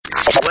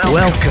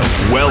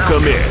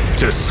Welcome in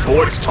to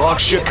Sports Talk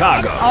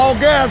Chicago. All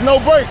gas, no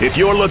brakes. If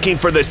you're looking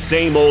for the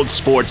same old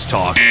sports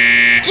talk,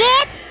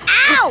 get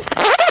out!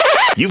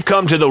 You've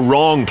come to the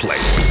wrong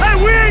place. Hey,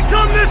 we ain't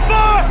come this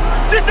far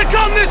just to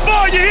come this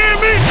far, you hear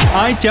me?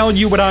 I tell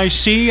you what I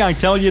see, I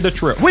tell you the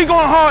truth. We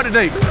going hard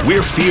today.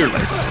 We're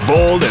fearless,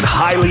 bold, and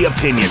highly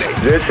opinionated.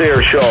 This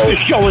show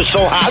is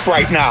so hot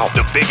right now.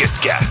 The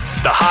biggest guests,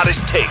 the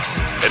hottest takes,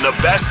 and the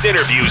best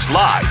interviews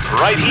live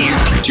right here.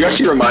 You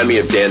actually remind me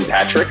of Dan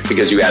Patrick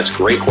because you ask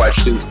great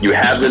questions. You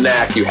have the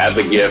knack, you have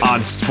the gift.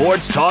 On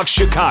Sports Talk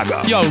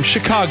Chicago. Yo,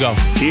 Chicago.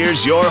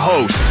 Here's your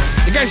host.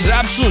 The guy's an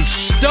absolute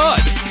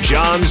stud.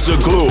 John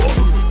Zaghloul.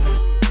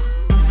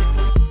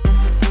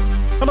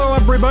 Hello,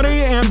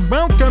 everybody, and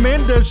welcome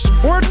into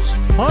Sports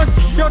Talk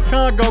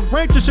Chicago.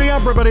 Great to see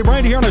everybody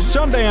right here on a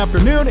Sunday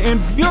afternoon in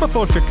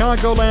beautiful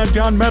Chicagoland.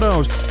 John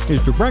Meadows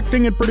is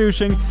directing and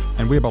producing,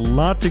 and we have a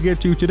lot to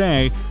get to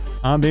today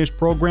on this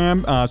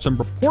program. Some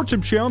reports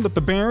have shown that the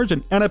Bears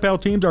and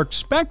NFL teams are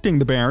expecting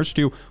the Bears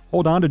to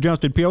hold on to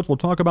Justin Fields. We'll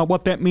talk about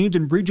what that means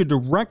and read you a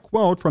direct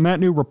quote from that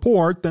new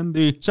report. Then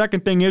the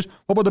second thing is,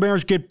 what will the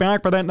Bears get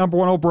back for that number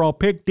one overall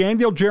pick?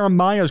 Daniel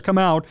Jeremiah has come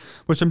out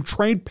with some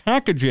trade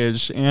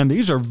packages, and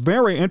these are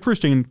very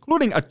interesting,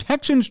 including a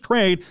Texans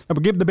trade that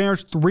will give the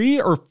Bears 3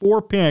 or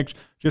 4 picks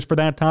just for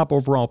that top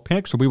overall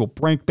pick. So we will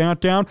break that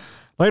down.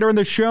 Later in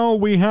the show,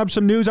 we have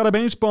some news out of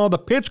baseball. The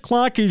pitch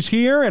clock is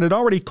here, and it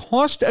already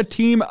cost a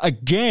team a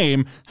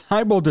game.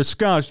 I will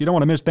discuss. You don't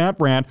want to miss that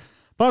rant.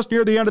 Plus,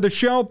 near the end of the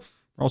show,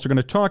 we're also going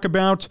to talk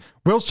about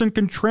Wilson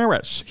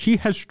Contreras. He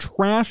has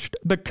trashed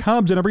the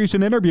Cubs in a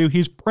recent interview.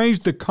 He's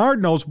praised the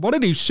Cardinals. What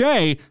did he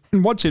say,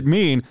 and what's it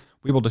mean?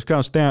 We will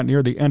discuss that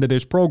near the end of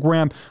this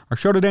program. Our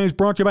show today is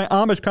brought to you by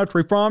Amish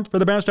Country Farms. For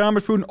the best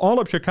Amish food in all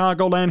of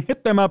Chicagoland,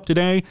 hit them up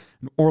today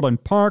in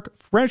Orland Park.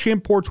 Fresh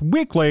imports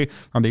weekly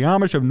from the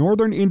Amish of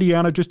Northern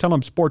Indiana. Just tell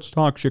them Sports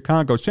Talk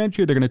Chicago sent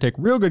you. They're going to take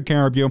real good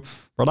care of you.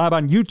 We're live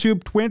on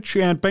YouTube, Twitch,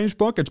 and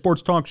Facebook at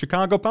Sports Talk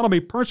Chicago. Follow me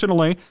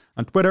personally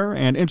on Twitter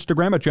and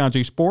Instagram at John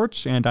Z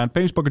Sports and on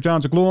Facebook at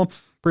John Zaghloul.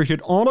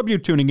 Appreciate all of you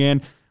tuning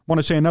in. Want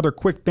to say another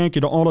quick thank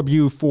you to all of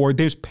you for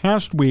this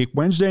past week,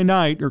 Thursday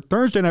night,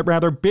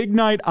 big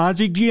night,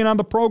 Ozzie Guillen on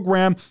the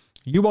program.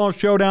 You all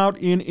showed out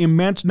in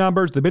immense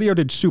numbers. The video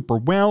did super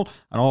well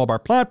on all of our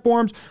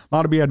platforms. A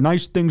lot of you had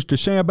nice things to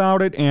say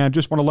about it, and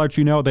just want to let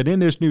you know that in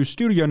this new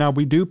studio now,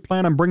 we do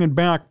plan on bringing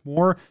back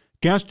more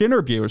guest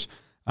interviews.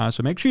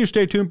 So make sure you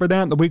stay tuned for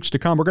that in the weeks to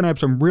come. We're going to have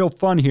some real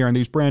fun here in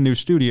these brand new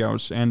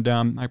studios, and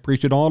I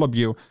appreciate all of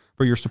you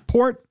for your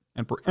support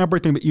and for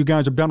everything that you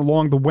guys have done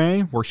along the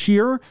way. We're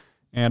here.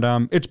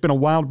 And it's been a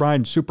wild ride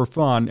and super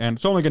fun, and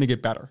it's only going to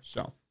get better.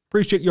 So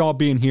appreciate you all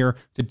being here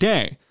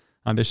today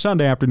on this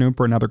Sunday afternoon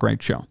for another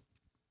great show.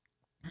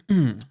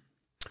 Want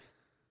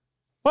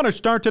to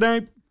start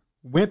today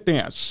with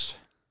this.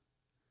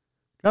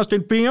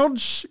 Justin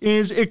Fields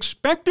is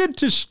expected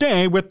to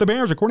stay with the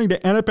Bears, according to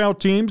NFL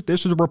teams.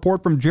 This is a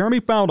report from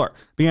Jeremy Fowler,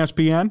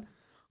 ESPN.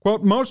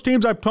 Quote, most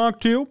teams I've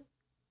talked to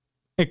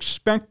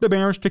expect the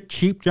Bears to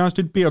keep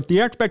Justin Fields.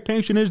 The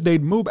expectation is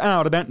they'd move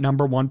out of that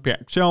number one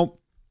pick. So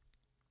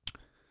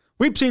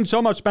we've seen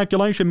so much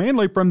speculation,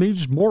 mainly from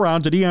these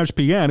morons at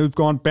ESPN who've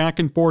gone back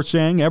and forth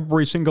saying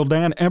every single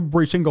day on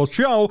every single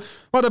show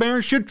whether the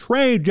Bears should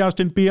trade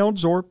Justin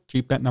Fields or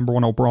keep that number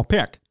one overall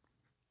pick.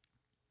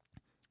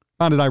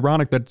 Found it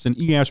ironic that it's an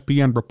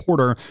ESPN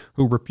reporter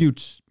who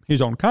refutes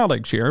his own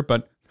colleagues here,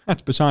 but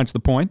that's besides the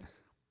point.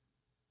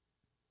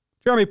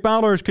 Jeremy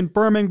Fowler is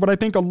confirming what I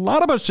think a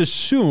lot of us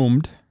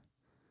assumed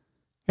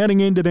heading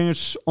into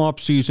this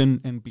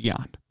offseason and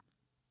beyond.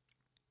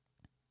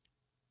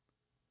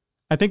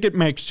 I think it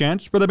makes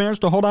sense for the Bears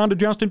to hold on to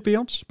Justin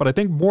Fields, but I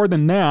think more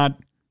than that,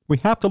 we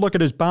have to look at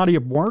his body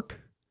of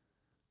work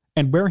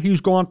and where he's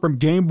gone from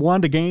game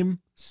 1 to game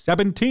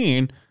 17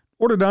 in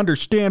order to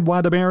understand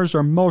why the Bears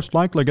are most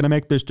likely going to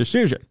make this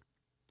decision.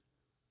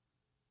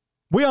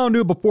 We all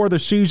knew before the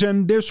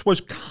season this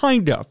was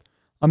kind of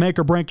a make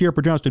or break year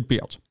for Justin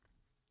Fields.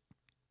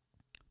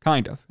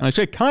 Kind of. And I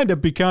say kind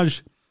of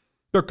because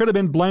there could have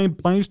been blame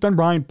placed on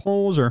Ryan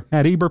Poles or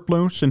Matt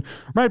Eberflus, and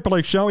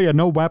rightfully so. He had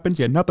no weapons.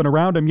 He had nothing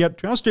around him. Yet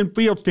Justin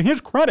Fields, to his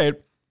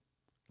credit,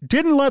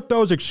 didn't let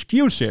those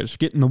excuses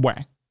get in the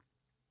way.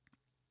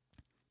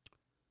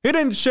 He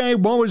didn't say,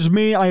 woe is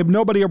me, I have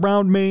nobody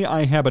around me,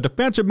 I have a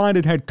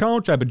defensive-minded head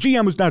coach, I have a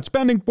GM who's not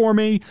spending for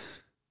me,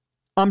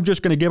 I'm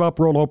just going to give up,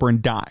 roll over,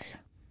 and die.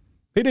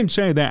 He didn't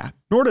say that,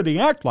 nor did he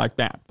act like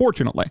that,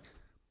 fortunately.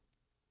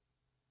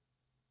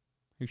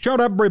 He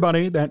showed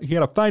everybody that he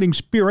had a fighting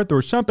spirit, there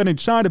was something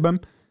inside of him,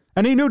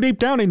 and he knew deep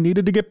down he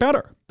needed to get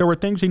better. There were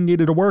things he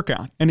needed to work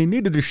on, and he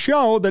needed to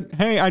show that,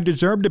 hey, I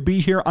deserve to be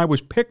here. I was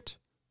picked,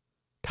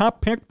 top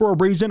picked for a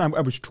reason. I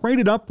was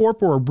traded up for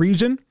a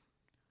reason,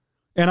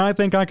 and I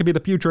think I could be the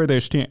future of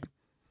this team.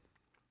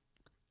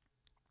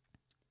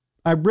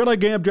 I really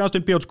gave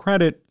Justin Fields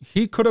credit.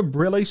 He could have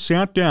really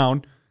sat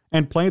down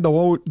and played the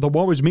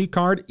woe is me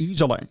card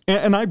easily,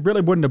 and I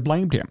really wouldn't have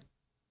blamed him.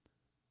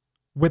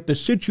 with the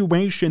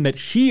situation that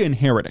he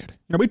inherited.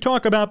 You know, we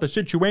talk about the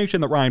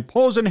situation that Ryan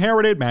Poles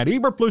inherited, Matt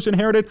Eberflus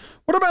inherited.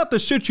 What about the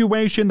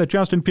situation that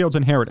Justin Fields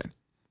inherited?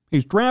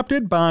 He's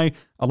drafted by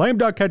a lame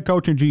duck head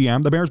coach and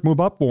GM. The Bears move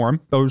up for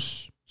him.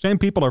 Those same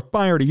people are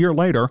fired a year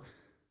later.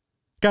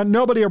 Got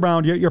nobody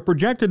around you. You're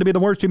projected to be the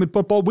worst team in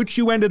football, which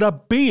you ended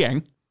up being.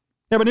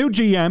 You have a new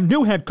GM,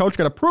 new head coach.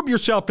 Got to prove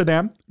yourself to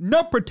them.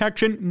 No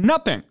protection,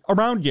 nothing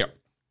around you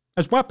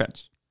as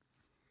weapons.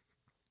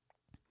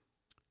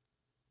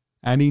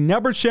 And he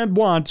never said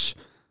once,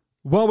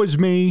 woe is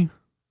me.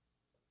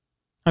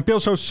 I feel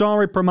so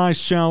sorry for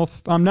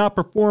myself. I'm not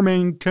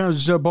performing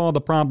because of all the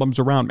problems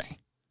around me.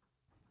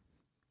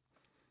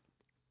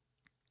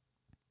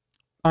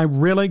 I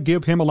really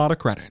give him a lot of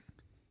credit.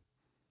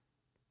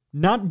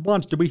 Not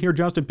once did we hear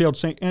Justin Fields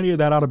say any of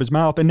that out of his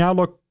mouth, and now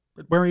look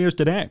at where he is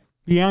today.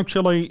 He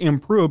actually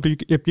improved,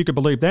 if you could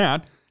believe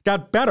that,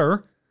 got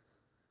better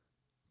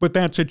with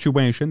that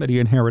situation that he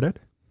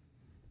inherited,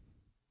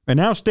 and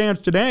now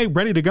stands today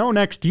ready to go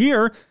next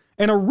year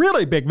in a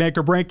really big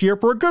make-or-break year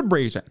for a good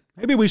reason.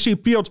 Maybe we see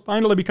Fields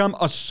finally become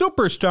a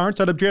superstar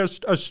instead of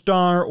just a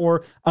star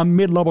or a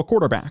mid-level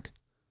quarterback.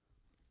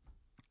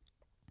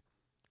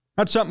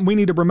 That's something we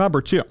need to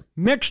remember, too.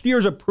 Next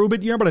year's a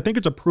prove-it year, but I think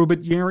it's a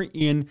prove-it year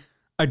in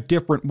a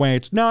different way.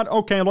 It's not,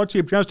 okay, let's see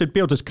if Justin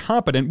Fields is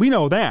competent. We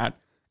know that.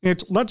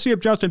 It's, let's see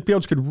if Justin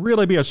Fields could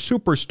really be a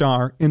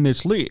superstar in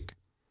this league.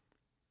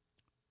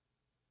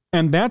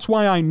 And that's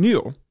why I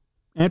knew,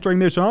 entering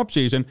this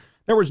offseason,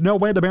 there was no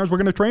way the Bears were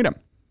going to trade him.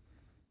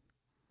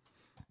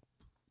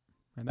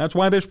 And that's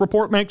why this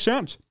report makes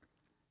sense.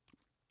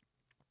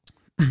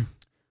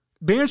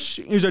 This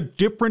is a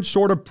different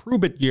sort of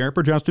prove-it year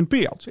for Justin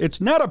Fields.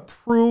 It's not a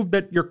prove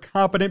that you're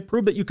competent,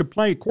 prove that you could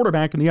play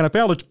quarterback in the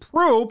NFL. It's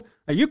prove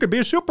that you could be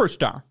a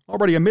superstar.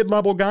 Already a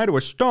mid-level guy to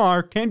a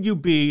star. Can you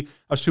be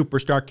a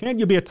superstar? Can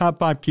you be a top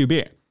 5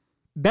 QB?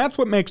 That's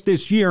what makes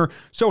this year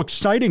so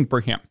exciting for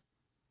him.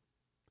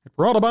 And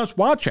for all of us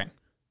watching.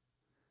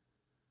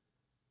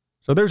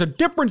 So there's a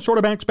different sort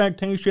of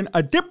expectation,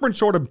 a different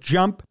sort of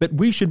jump that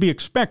we should be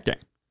expecting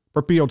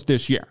for Fields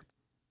this year.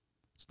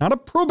 It's not a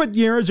prove-it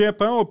year as if,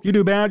 oh, if you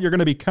do bad, you're going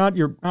to be cut,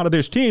 you're out of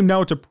this team.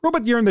 No, it's a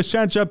prove-it year in the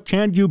sense of,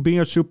 can you be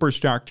a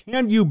superstar?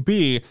 Can you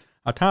be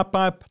a top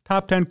 5,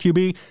 top 10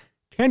 QB?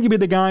 Can you be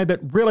the guy that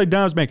really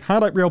does make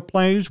highlight reel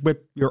plays with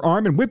your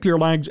arm and with your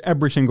legs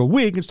every single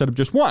week instead of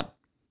just one?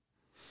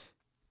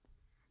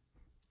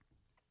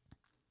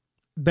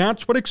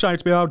 That's what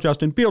excites me about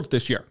Justin Fields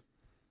this year.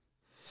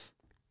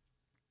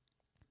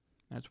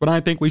 That's what I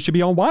think we should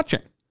be all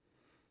watching.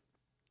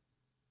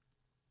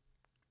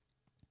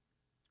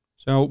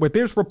 So with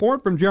this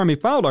report from Jeremy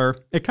Fowler,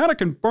 it kind of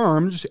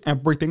confirms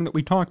everything that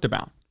we talked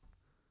about.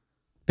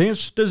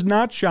 This does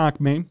not shock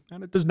me,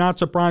 and it does not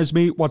surprise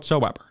me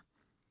whatsoever.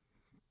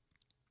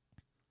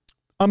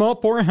 I'm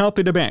all for a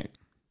healthy debate.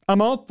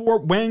 I'm all for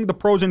weighing the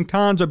pros and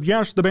cons of,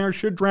 yes, the Bears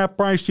should draft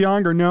Bryce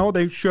Young, or no,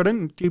 they shouldn't,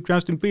 and keep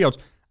Justin Fields.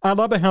 I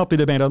love a healthy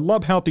debate. I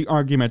love healthy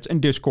arguments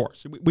and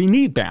discourse. We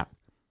need that.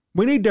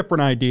 We need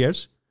different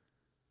ideas.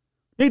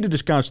 Need to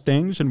discuss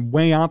things and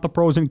weigh out the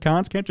pros and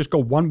cons. Can't just go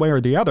one way or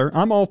the other.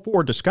 I'm all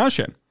for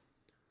discussion.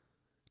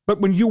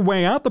 But when you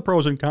weigh out the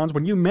pros and cons,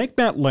 when you make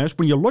that list,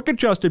 when you look at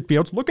Justin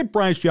Fields, look at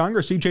Bryce Young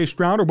or C.J.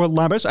 Stroud or Will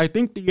Levis, I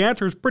think the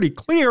answer is pretty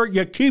clear.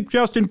 You keep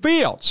Justin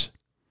Fields.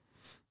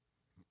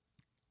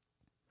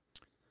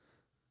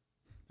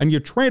 And you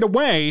trade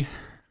away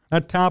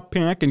that top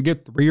pick and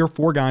get 3 or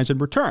 4 guys in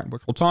return,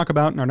 which we'll talk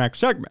about in our next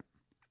segment.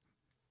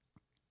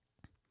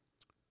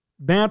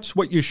 That's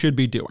what you should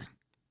be doing.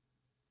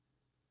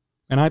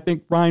 And I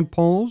think Ryan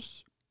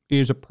Poles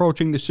is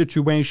approaching the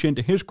situation,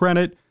 to his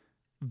credit,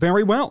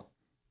 very well.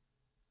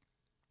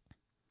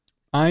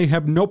 I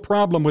have no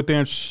problem with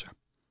this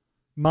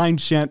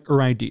mindset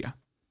or idea.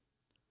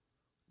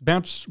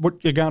 That's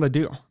what you got to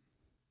do.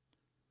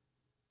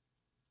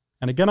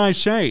 And again, I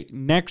say,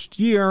 next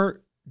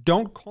year,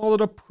 don't call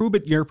it a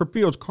prove-it year for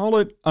Fields. Call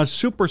it a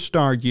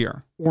superstar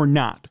year or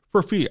not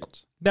for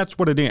Fields. That's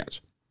what it is.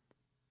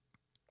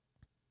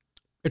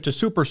 It's a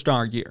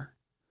superstar year.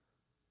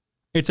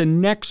 It's a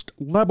next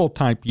level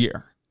type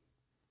year.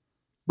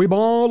 We've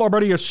all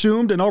already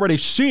assumed and already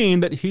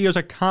seen that he is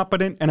a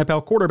competent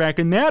NFL quarterback,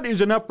 and that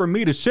is enough for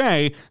me to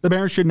say the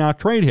Bears should not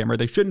trade him or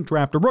they shouldn't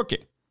draft a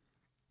rookie.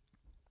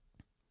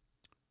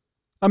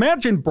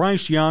 Imagine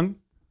Bryce Young,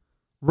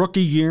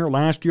 rookie year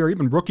last year,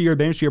 even rookie year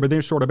this year with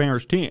this sort of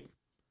Bears team.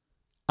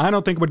 I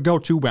don't think it would go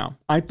too well.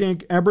 I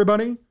think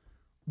everybody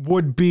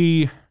would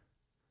be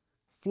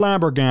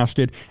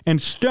flabbergasted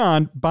and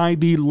stunned by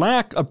the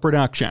lack of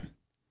production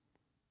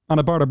on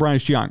the part of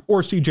Bryce Young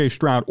or C.J.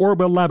 Stroud or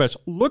Will Levis.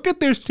 Look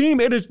at this team.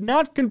 It is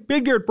not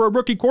configured for a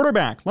rookie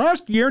quarterback.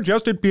 Last year,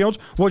 Justin Fields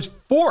was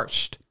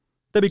forced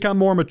to become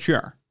more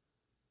mature.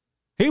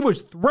 He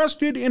was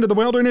thrusted into the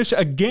wilderness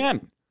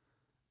again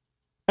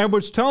and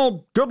was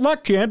told, good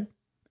luck, kid.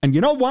 And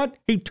you know what?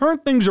 He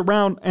turned things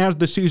around as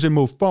the season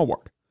moved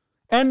forward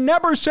and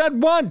never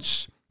said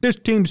once, this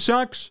team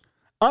sucks.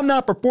 I'm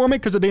not performing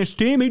because of this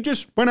team. He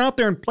just went out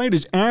there and played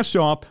his ass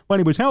off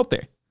when he was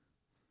healthy.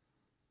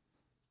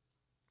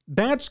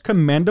 That's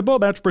commendable.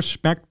 That's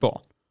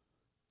respectful.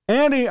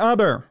 Any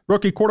other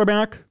rookie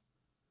quarterback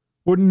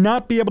would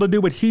not be able to do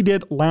what he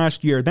did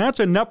last year. That's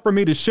enough for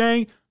me to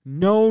say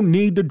no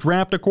need to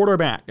draft a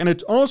quarterback. And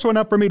it's also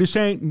enough for me to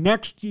say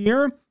next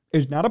year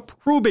is not a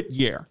prove-it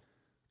year.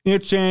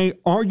 It's a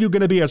are you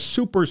going to be a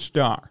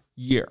superstar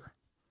year.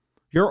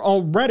 You're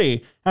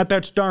already at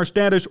that star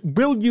status.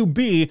 Will you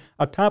be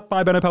a top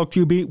 5 NFL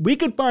QB? We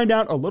could find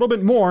out a little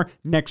bit more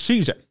next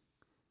season.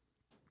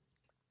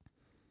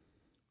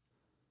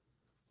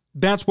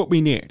 That's what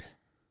we need.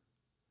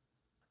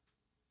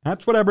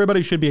 That's what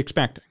everybody should be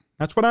expecting.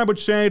 That's what I would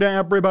say to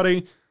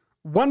everybody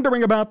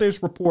wondering about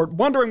this report,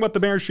 wondering what the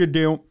Bears should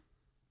do.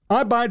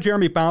 I buy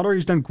Jeremy Fowler.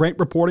 He's done great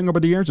reporting over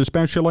the years,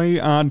 especially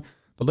on,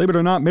 believe it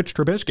or not, Mitch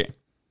Trubisky.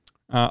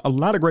 A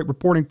lot of great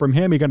reporting from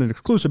him. He got an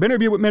exclusive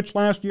interview with Mitch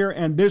last year,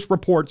 and this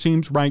report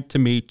seems right to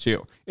me,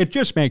 too. It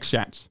just makes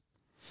sense.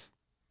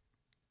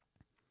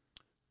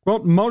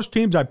 Well, most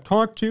teams I've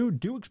talked to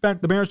do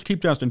expect the Bears to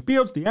keep Justin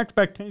Fields. The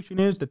expectation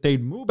is that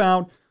they'd move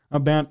out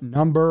of that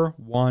number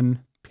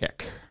 1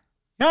 pick.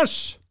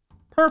 Yes,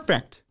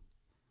 perfect.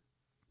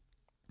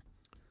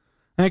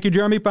 Thank you,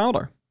 Jeremy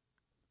Fowler.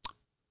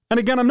 And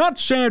again, I'm not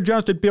saying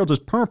Justin Fields is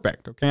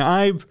perfect, okay?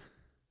 I've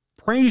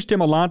praised him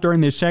a lot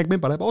during this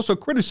segment, but I've also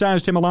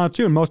criticized him a lot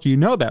too, and most of you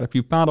know that if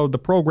you've followed the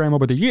program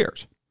over the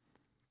years.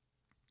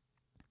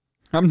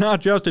 I'm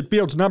not Justin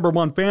Fields' number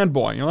 1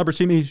 fanboy. You'll never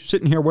see me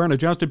sitting here wearing a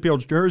Justin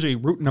Fields jersey,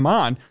 rooting him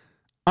on.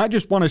 I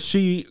just want to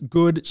see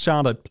good,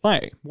 solid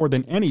play more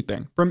than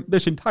anything from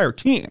this entire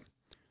team.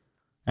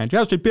 And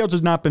Justin Fields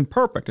has not been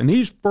perfect. In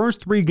these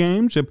first 3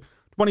 games of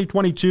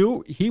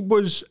 2022, he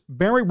was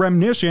very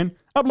reminiscent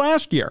of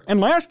last year.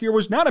 And last year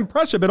was not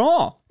impressive at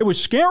all. It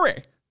was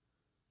scary.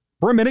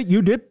 For a minute,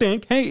 you did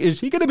think, hey,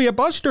 is he going to be a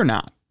bust or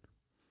not?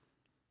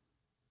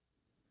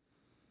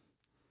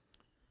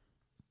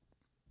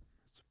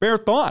 It's a fair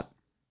thought.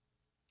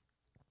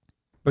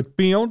 But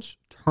Fields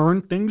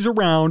turned things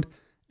around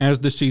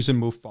as the season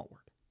moved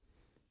forward.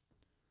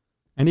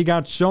 And he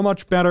got so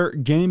much better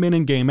game in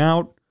and game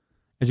out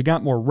as he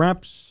got more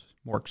reps,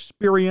 more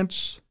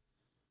experience.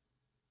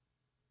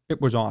 It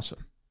was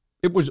awesome.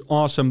 It was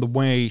awesome the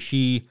way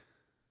he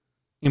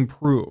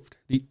improved.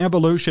 The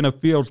evolution of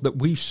Fields that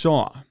we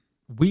saw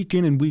week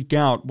in and week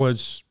out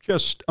was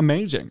just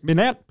amazing. I mean,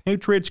 that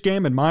Patriots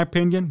game, in my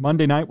opinion,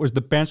 Monday night was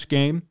the best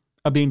game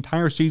of the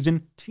entire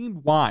season,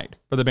 team-wide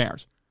for the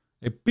Bears.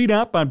 They beat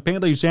up on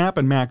Bailey Zapp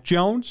and Mac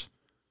Jones.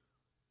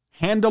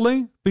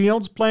 Handily,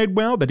 Fields played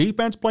well. The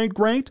defense played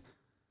great.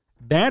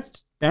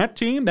 That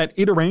team, that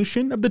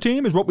iteration of the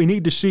team is what we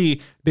need to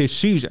see this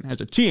season as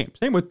a team.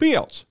 Same with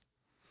Fields.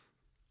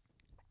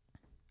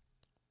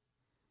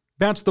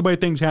 That's the way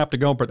things have to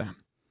go for them.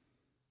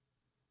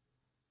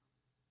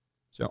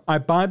 So I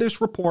buy this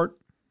report.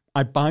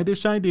 I buy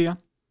this idea.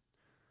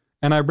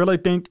 And I really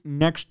think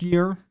next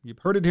year, you've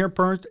heard it here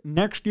first,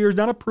 next year is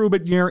not a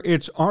prove-it year.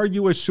 It's are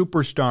you a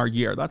superstar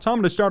year. That's how I'm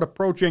going to start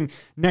approaching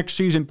next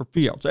season for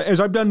Fields. As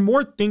I've done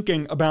more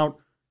thinking about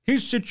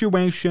his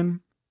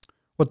situation,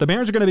 what the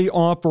Bears are going to be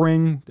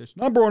offering, this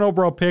number 1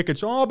 overall pick,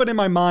 it's all been in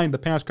my mind the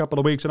past couple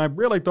of weeks, and I've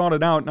really thought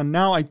it out, and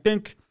now I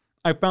think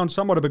I've found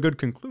somewhat of a good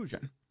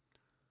conclusion.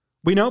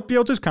 We know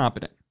Fields is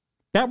competent.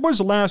 That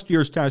was last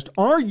year's test.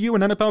 Are you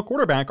an NFL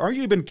quarterback? Are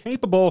you even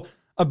capable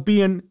of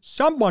being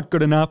somewhat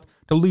good enough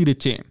to lead a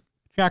team?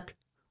 Check.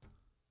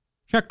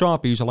 Checked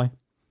off easily.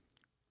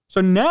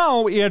 So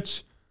now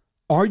it's,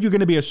 are you going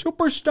to be a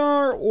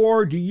superstar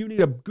or do you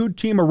need a good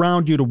team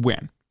around you to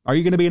win? Are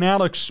you going to be an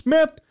Alex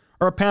Smith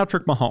or a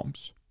Patrick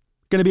Mahomes?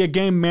 Going to be a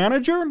game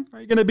manager? Or are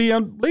you going to be a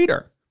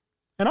leader?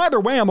 And either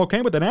way, I'm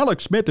okay with it.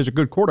 Alex Smith is a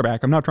good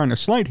quarterback. I'm not trying to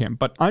slight him,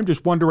 but I'm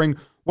just wondering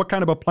what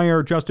kind of a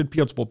player Justin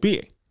Fields will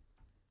be.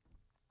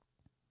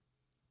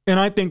 And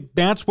I think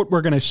that's what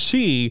we're going to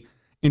see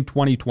in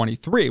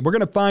 2023. We're going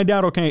to find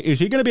out, okay, is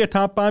he going to be a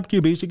top 5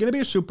 QB? Is he going to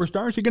be a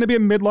superstar? Is he going to be a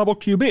mid-level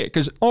QB?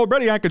 Because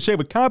already I could say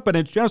with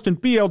confidence, Justin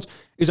Fields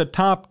is a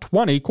top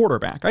 20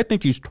 quarterback. I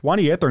think he's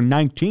 20th or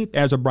 19th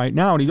as of right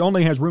now, and he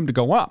only has room to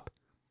go up.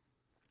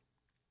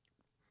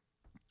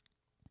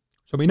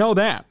 So we know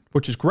that,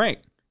 which is great.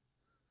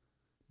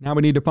 Now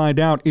we need to find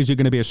out, is he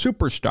going to be a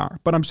superstar?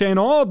 But I'm saying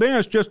all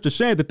this just to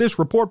say that this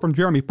report from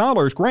Jeremy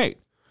Fowler is great.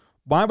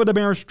 Why would the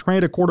Bears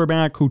trade a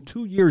quarterback who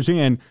 2 years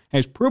in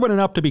has proven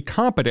enough to be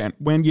competent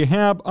when you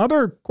have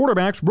other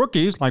quarterbacks,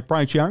 rookies like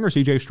Bryce Young or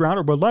C.J. Stroud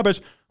or Will Levis,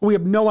 who we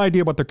have no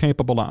idea what they're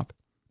capable of?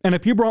 And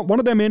if you brought one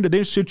of them into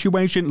this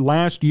situation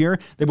last year,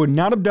 they would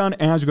not have done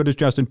as good as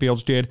Justin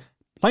Fields did,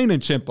 plain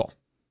and simple.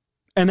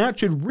 And that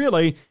should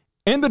really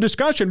end the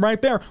discussion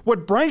right there.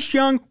 Would Bryce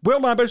Young,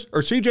 Will Levis,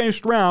 or C.J.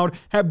 Stroud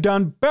have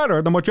done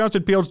better than what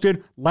Justin Fields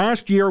did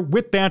last year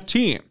with that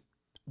team?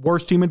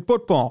 Worst team in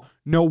football.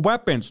 No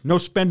weapons. No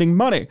spending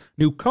money.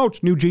 New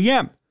coach. New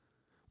GM.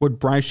 Would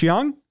Bryce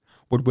Young,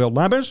 would Will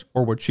Levis,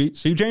 or would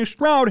C.J.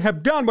 Stroud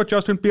have done what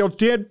Justin Fields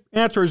did?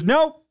 Answer is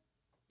no.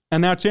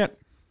 And that's it.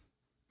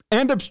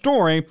 End of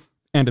story.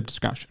 End of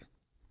discussion.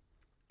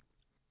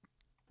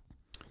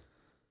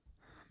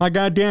 My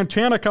guy Dan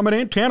Tana coming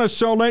in. Tana's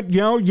so lit,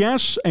 yo.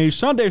 Yes, a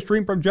Sunday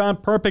stream from John.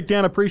 Perfect,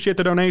 Dan. Appreciate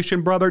the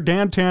donation, brother.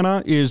 Dan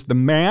Tana is the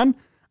man.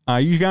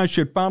 You guys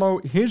should follow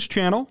his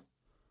channel,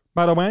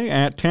 by the way,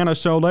 at Tana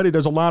So Lit. He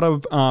does a lot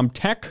of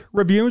tech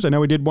reviews. I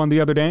know he did one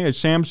the other day. It's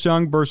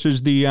Samsung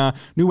versus the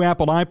new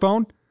Apple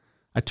iPhone.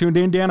 I tuned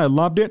in, Dan. I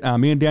loved it.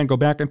 Me and Dan go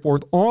back and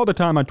forth all the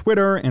time on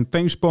Twitter and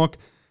Facebook,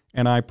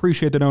 and I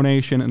appreciate the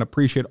donation and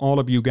appreciate all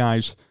of you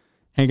guys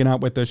hanging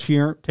out with us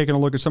here, taking a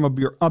look at some of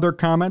your other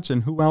comments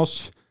and who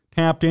else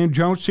tapped in.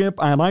 Joseph,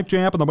 I like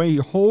Jap and the way he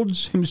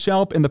holds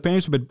himself in the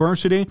face of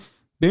adversity.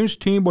 This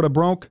team would have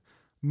broke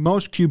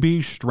most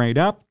QBs straight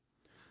up.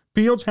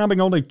 Fields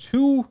having only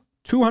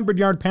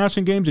 200-yard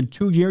passing games in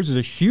 2 years is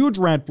a huge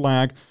red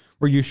flag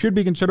where you should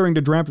be considering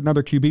to draft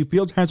another QB.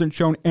 Fields hasn't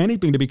shown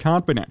anything to be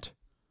confident.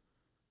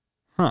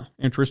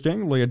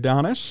 Interesting.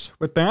 Leodonis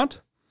with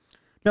that.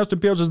 Justin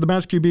Fields is the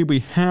best QB we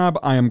have.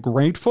 I am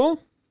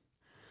grateful.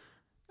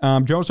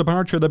 Joseph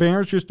Archer, the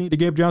Bears just need to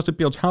give Justin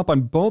Fields help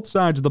on both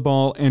sides of the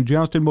ball, and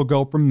Justin will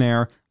go from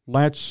there.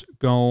 Let's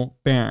go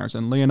Bears.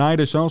 And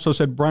Leonidas also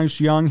said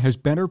Bryce Young has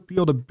better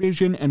field of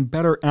vision and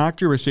better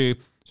accuracy,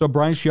 so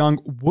Bryce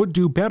Young would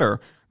do better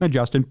than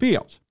Justin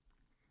Fields.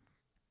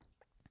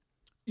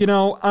 You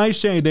know, I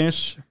say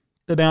this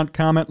to that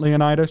comment,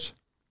 Leonidas.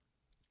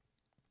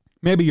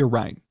 Maybe you're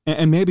right,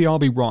 and maybe I'll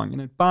be wrong.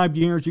 And in 5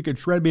 years, you could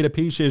shred me to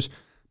pieces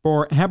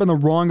for having the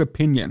wrong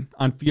opinion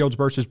on Fields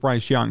versus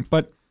Bryce Young.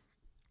 But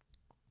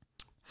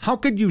how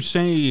could you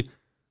say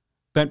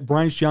that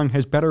Bryce Young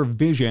has better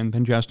vision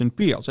than Justin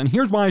Fields? And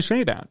here's why I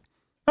say that.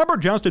 Remember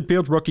Justin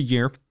Fields' rookie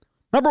year?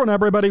 Remember when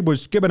everybody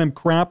was giving him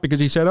crap because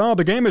he said, oh,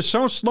 the game is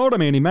so slow to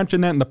me, and he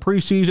mentioned that in the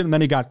preseason, and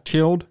then he got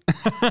killed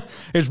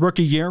his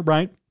rookie year,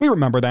 right? We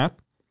remember that.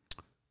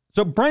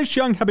 So Bryce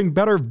Young having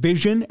better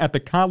vision at the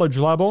college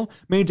level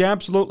means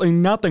absolutely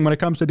nothing when it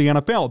comes to the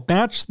NFL.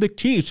 That's the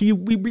key. So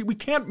we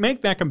can't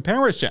make that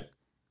comparison.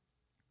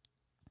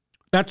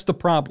 That's the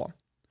problem.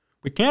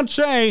 We can't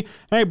say,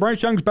 hey,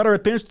 Bryce Young's better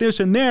at this, this,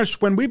 and this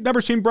when we've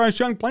never seen Bryce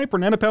Young play for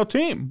an NFL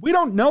team. We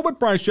don't know what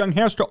Bryce Young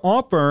has to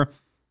offer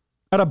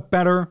at a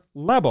better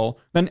level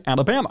than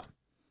Alabama.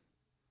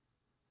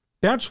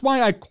 That's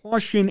why I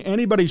caution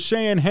anybody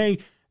saying, hey,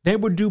 they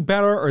would do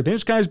better or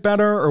this guy's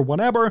better or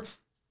whatever.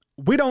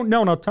 We don't know.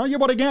 And I'll tell you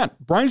what again,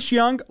 Bryce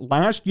Young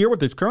last year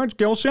with his current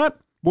skill set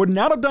would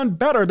not have done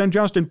better than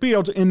Justin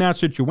Fields in that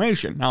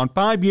situation. Now, in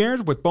 5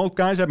 years, with both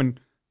guys having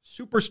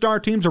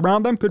superstar teams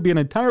around them, could be an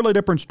entirely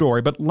different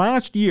story. But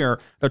last year,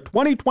 the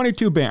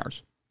 2022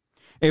 Bears,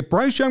 if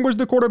Bryce Young was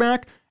the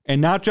quarterback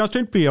and not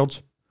Justin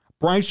Fields,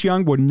 Bryce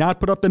Young would not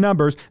put up the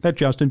numbers that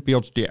Justin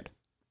Fields did.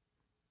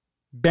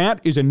 That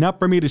is enough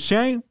for me to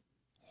say,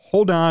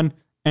 hold on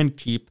and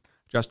keep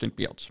Justin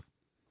Fields.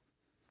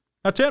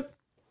 That's it.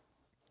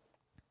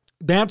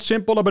 That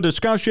simple of a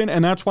discussion,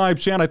 and that's why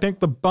I've said I think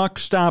the buck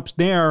stops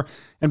there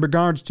in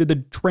regards to the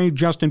trade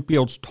Justin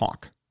Fields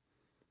talk.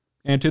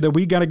 And to the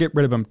we got to get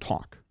rid of him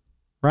talk,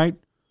 right?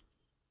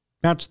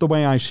 That's the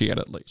way I see it,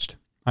 at least.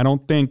 I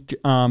don't think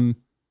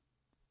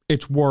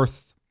it's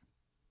worth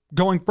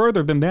going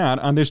further than that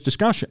on this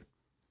discussion.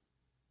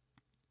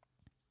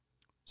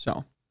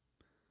 So,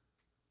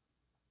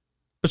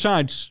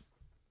 besides,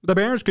 the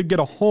Bears could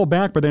get a haul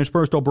back for their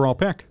first overall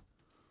pick.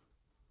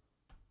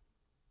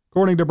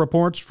 According to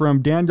reports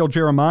from Daniel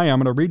Jeremiah, I'm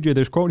going to read you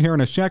this quote here in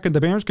a second,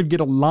 the Bears could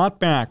get a lot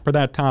back for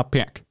that top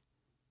pick.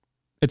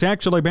 It's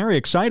actually very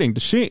exciting to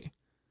see.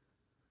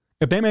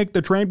 If they make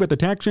the trade with the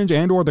Texans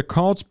and or the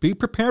Colts, be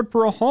prepared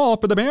for a haul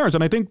for the Bears,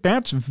 and I think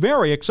that's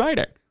very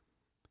exciting.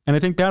 And I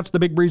think that's the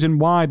big reason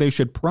why they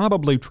should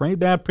probably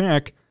trade that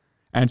pick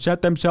and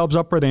set themselves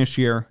up for this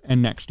year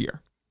and next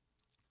year.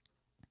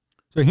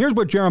 So here's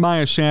what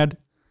Jeremiah said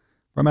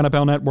from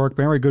NFL Network,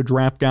 very good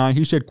draft guy.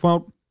 He said,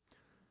 quote,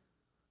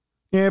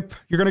 if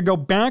you're going to go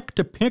back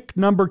to pick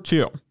number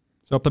 2,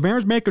 so if the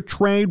Bears make a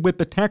trade with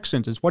the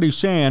Texans, is what he's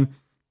saying,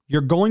 you're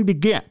going to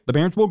get, the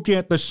Bears will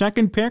get the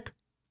second pick,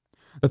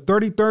 the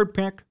 33rd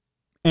pick,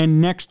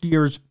 and next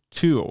year's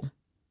 2.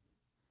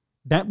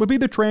 That would be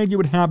the trade you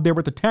would have there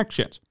with the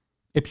Texans.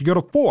 If you go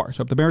to 4,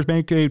 so if the Bears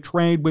make a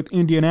trade with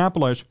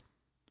Indianapolis,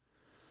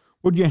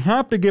 would you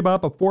have to give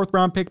up a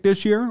 4th-round pick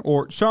this year? A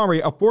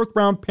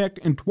 4th-round pick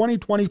in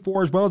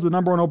 2024 as well as the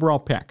number 1 overall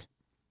pick?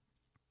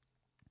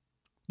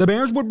 The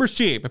Bears would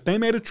receive, if they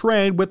made a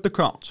trade with the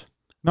Colts,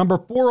 number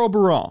 4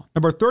 overall,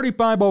 number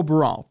 35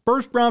 overall,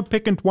 1st-round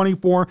pick in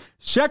 24,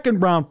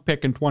 2nd-round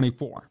pick in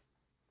 24.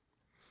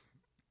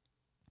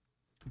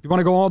 If you want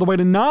to go all the way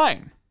to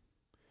 9,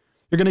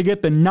 you're going to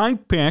get the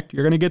 9th pick,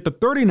 you're going to get the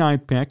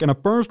 39th pick, and a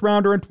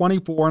 1st-rounder in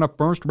 24 and a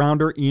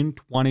 1st-rounder in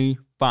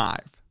 25.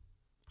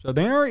 So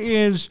there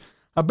is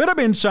a bit of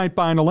insight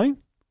finally,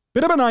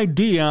 bit of an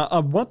idea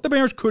of what the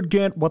Bears could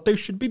get, what they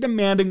should be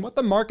demanding, what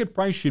the market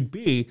price should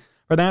be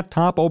for that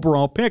top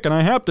overall pick. And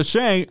I have to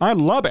say, I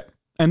love it.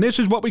 And this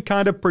is what we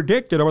kind of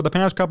predicted over the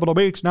past couple of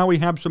weeks. Now we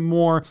have some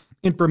more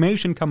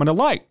information coming to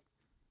light.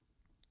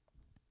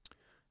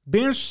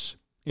 This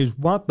is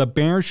what the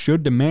Bears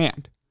should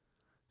demand.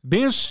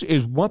 This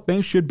is what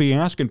they should be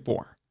asking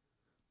for.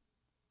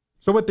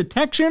 So with the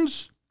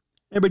Texans,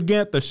 they would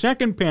get the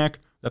second pick,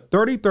 the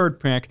 33rd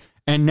pick,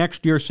 and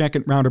next year's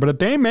second rounder. But if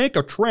they make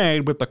a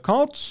trade with the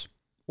Colts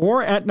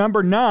or at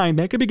number 9,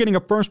 they could be getting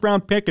a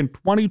first-round pick in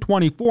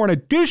 2024 in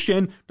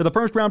addition to the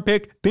first-round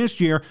pick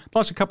this year,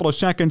 plus a couple of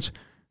seconds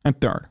and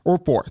third or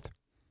fourth.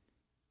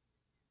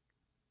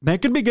 They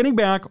could be getting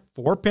back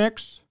 4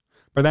 picks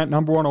for that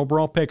number 1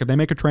 overall pick if they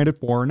make a trade at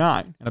 4 or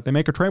 9. And if they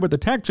make a trade with the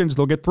Texans,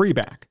 they'll get 3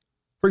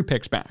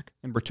 picks back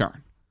in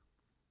return.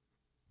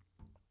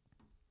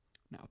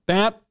 Now,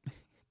 that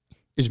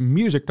is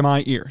music to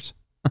my ears.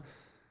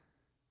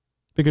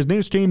 Because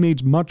this team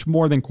needs much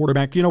more than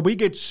quarterback. You know, we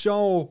get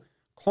so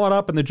caught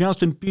up in the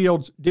Justin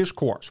Fields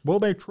discourse. Will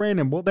they train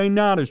him? Will they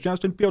not? Is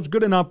Justin Fields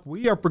good enough?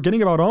 We are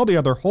forgetting about all the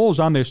other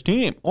holes on this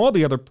team, all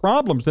the other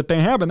problems that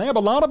they have, and they have a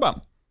lot of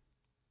them.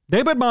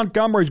 David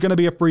Montgomery is going to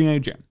be a free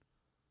agent,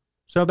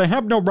 so they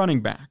have no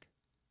running back.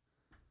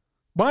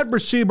 Wide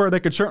receiver,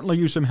 they could certainly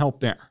use some help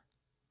there.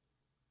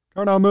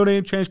 Darnell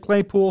Mooney, Chase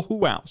Claypool,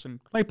 who else?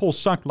 And Claypool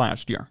sucked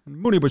last year, and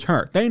Mooney was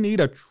hurt. They need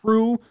a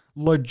true,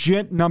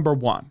 legit number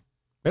 1.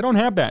 They don't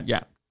have that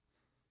yet.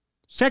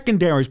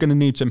 Secondary is going to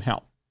need some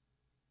help.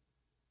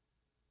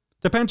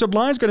 Defensive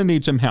line is going to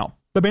need some help.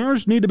 The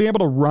Bears need to be able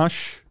to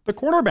rush the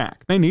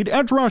quarterback. They need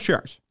edge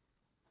rushers.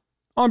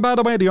 Oh, and by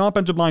the way, the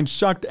offensive line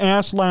sucked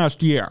ass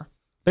last year.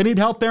 They need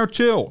help there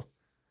too.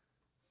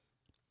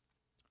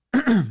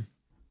 That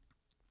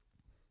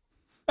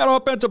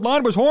offensive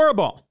line was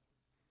horrible.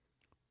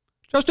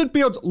 Justin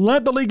Fields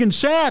led the league in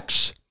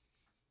sacks.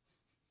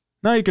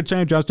 Now you could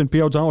say Justin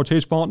Fields, oh, it's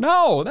his fault.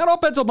 No, that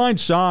offensive line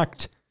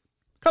sucked.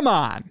 Come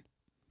on.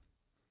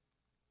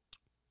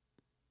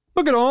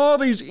 Look at all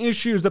these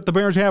issues that the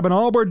Bears have, and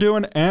all we're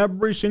doing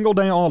every single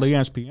day, all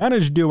ESPN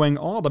is doing,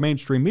 all the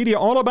mainstream media,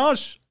 all of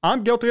us.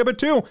 I'm guilty of it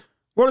too.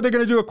 What are they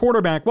going to do at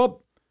quarterback?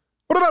 Well,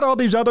 what about all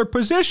these other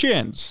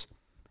positions?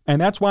 And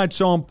that's why it's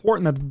so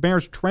important that the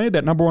Bears trade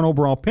that number 1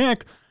 overall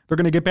pick. They're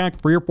going to get back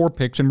 3 or 4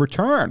 picks in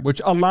return,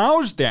 which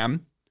allows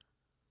them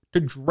to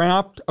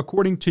draft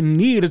according to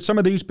need at some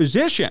of these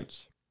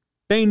positions.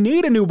 They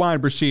need a new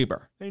wide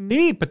receiver. They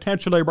need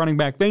potentially a running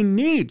back. They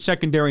need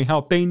secondary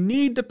help. They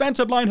need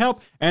defensive line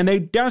help. And they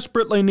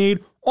desperately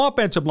need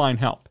offensive line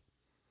help.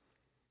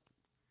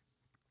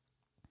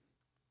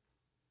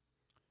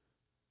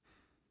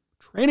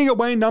 Trading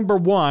away number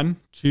 1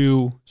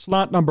 to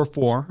slot number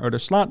 4 or to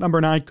slot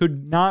number 9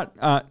 could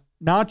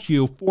notch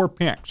you 4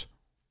 picks.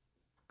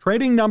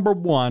 Trading number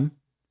 1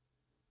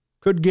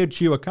 could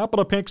get you a couple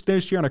of picks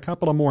this year and a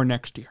couple of more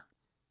next year.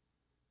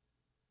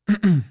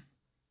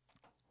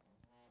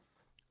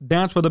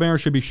 That's what the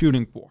Bears should be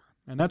shooting for.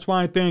 And that's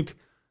why I think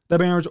the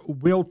Bears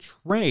will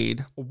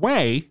trade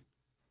away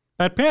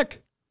that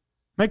pick.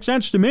 Makes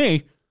sense to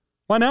me.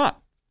 Why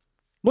not?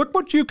 Look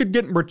what you could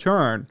get in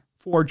return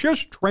for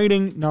just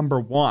trading number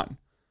 1.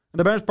 And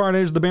the best part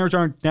is the Bears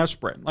aren't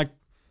desperate. Like,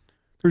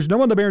 there's no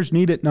one the Bears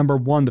need at number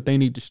 1 that they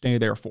need to stay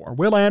there for.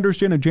 Will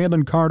Anderson and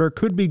Jalen Carter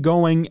could be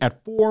going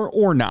at 4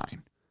 or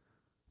 9.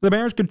 The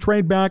Bears could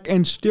trade back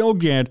and still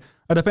get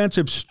a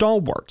defensive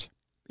stalwart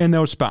in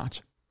those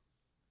spots.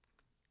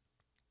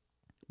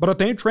 But if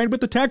they trade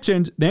with the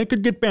Texans, they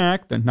could get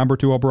back the number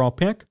 2 overall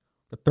pick,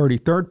 the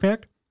 33rd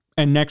pick,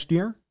 and next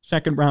year,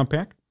 second round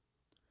pick.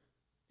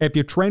 If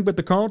you trade with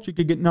the Colts, you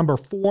could get number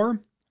 4,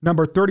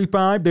 number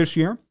 35 this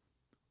year,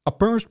 a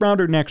first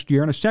rounder next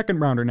year, and a second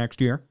rounder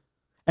next year.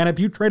 And if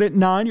you trade at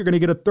 9, you're going to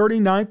get a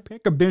 39th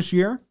pick of this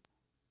year,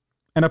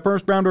 and a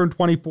first rounder in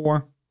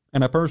 24,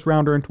 and a first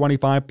rounder in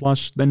 25,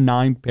 plus the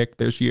 9 pick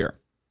this year.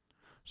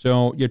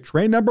 So you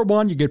trade number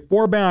 1, you get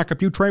 4 back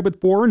if you trade with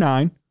 4 or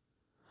 9.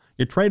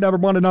 You trade number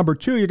 1 to number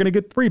 2, you're going to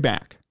get 3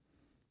 back.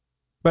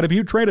 But if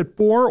you trade at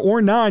 4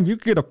 or 9, you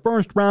could get a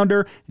first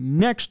rounder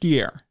next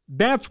year.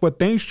 That's what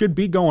they should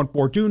be going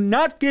for. Do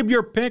not give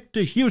your pick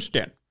to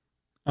Houston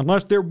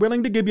unless they're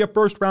willing to give you a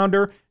first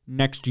rounder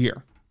next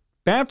year.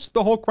 That's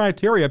the whole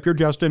criteria if you're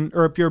Justin,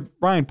 or if you're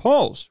Ryan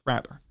Poles,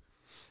 rather.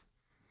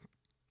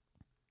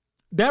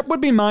 That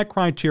would be my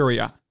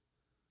criteria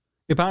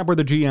if I were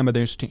the GM of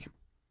this team.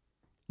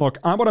 Look,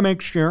 I want to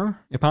make sure,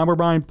 if I were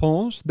Ryan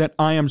Poles, that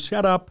I am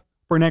set up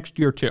for next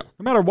year too,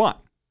 no matter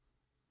what.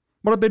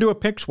 What if they do a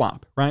pick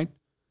swap, right?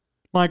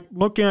 Like,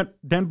 look at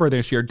Denver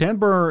this year.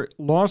 Denver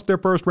lost their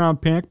first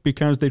round pick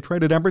because they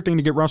traded everything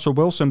to get Russell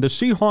Wilson. The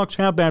Seahawks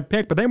have that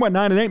pick, but they went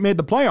 9-8, made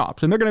the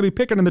playoffs, and they're going to be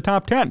picking in the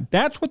top 10.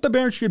 That's what the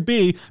Bears should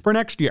be for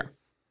next year.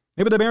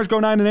 Maybe the Bears go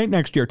 9-8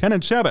 next year,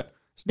 10-7.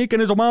 Sneak in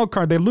as a wild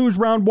card. They lose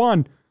round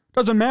 1.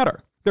 Doesn't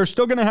matter. They're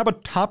still going to have a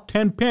top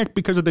 10 pick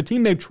because of the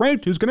team they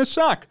trade to is going to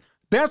suck.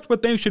 That's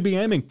what they should be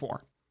aiming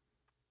for.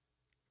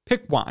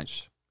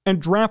 Pick-wise and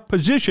draft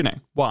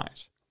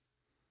positioning-wise.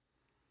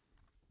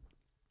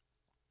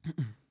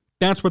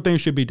 That's what they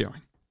should be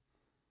doing.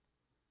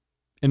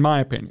 In my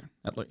opinion,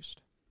 at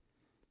least.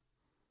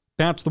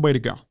 That's the way to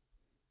go.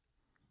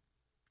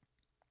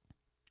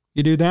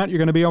 You do that, you're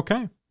going to be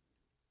okay.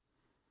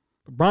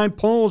 But Brian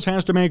Poles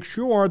has to make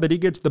sure that he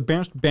gets the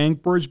best bang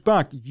for his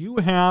buck. You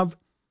have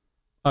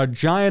a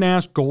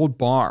giant-ass gold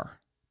bar,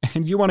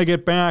 and you want to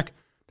get back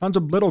Tons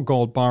of little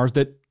gold bars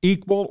that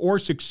equal or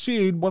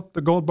succeed what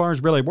the gold bar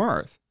is really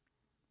worth.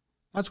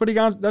 That's what he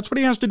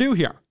has to do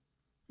here.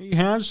 He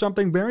has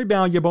something very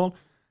valuable,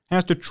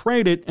 has to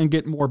trade it and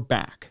get more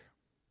back.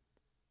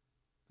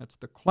 That's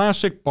the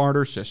classic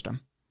barter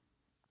system.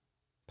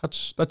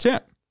 That's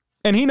it.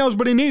 And he knows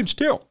what he needs,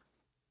 too.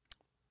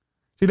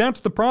 See,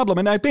 that's the problem.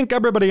 And I think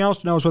everybody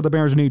else knows what the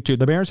Bears need to.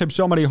 The Bears have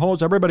so many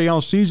holes. Everybody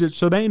else sees it.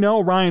 So they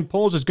know Ryan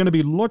Poles is going to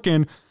be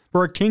looking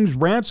for a king's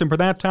ransom for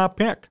that top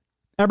pick.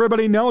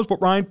 Everybody knows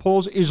what Ryan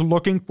Poles is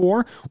looking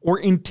for or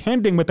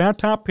intending with that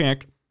top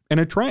pick in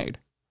a trade.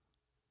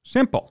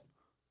 Simple.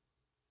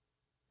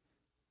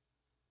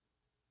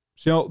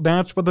 So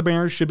that's what the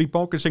Bears should be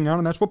focusing on,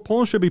 and that's what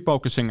Poles should be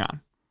focusing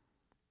on.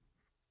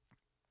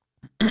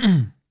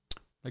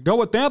 They go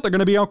with that, they're going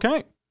to be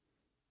okay.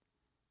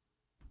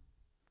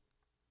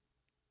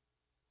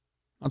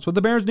 That's what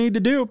the Bears need to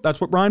do.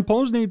 That's what Ryan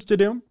Poles needs to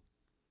do.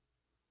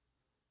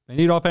 They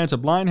need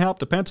offensive line help,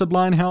 defensive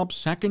line help,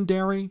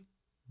 secondary,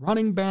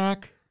 running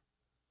back,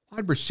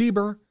 wide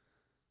receiver.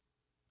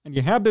 And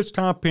you have this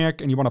top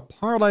pick, and you want to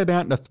parlay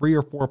that into 3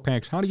 or 4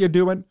 picks. How do you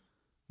do it?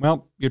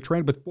 Well, you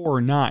trade with 4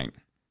 or 9.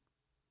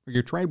 Or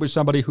you trade with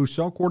somebody who's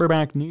so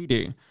quarterback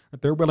needy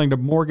that they're willing to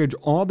mortgage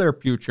all their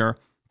future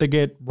to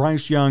get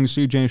Bryce Young,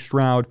 C.J.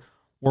 Stroud,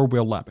 or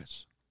Will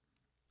Levis.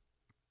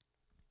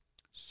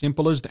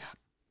 Simple as that.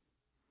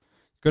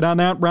 Go down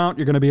that route,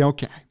 you're going to be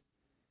okay.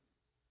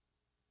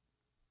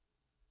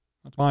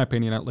 That's my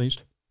opinion, at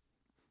least.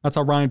 That's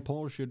how Ryan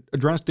Poles should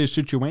address this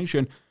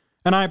situation.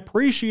 And I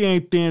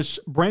appreciate this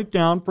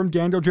breakdown from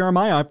Daniel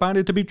Jeremiah. I find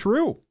it to be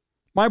true.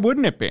 Why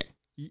wouldn't it be?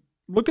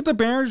 Look at the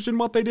Bears and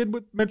what they did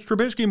with Mitch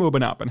Trubisky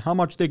moving up and how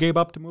much they gave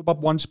up to move up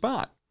one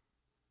spot.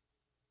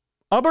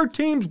 Other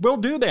teams will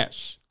do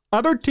this.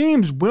 Other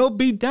teams will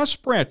be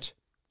desperate,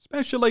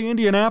 especially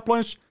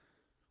Indianapolis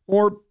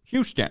or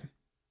Houston.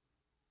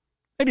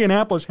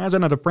 Indianapolis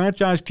hasn't had a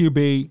franchise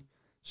QB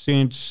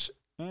since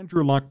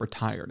Andrew Luck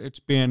retired. It's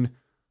been,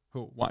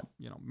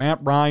 Matt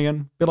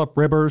Ryan, Phillip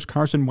Rivers,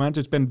 Carson Wentz.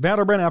 It's been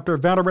veteran after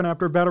veteran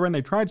after veteran.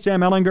 They tried Sam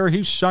Ehlinger.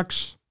 He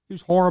sucks.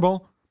 He's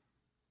horrible.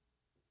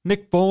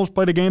 Nick Foles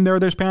played a game there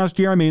this past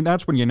year. I mean,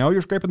 that's when you know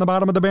you're scraping the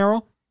bottom of the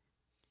barrel.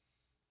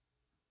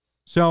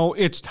 So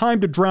it's time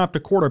to draft a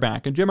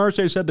quarterback. And Jim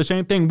Irsay said the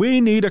same thing.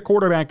 We need a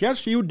quarterback.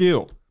 Yes, you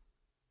do.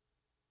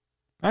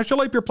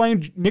 Actually, if you're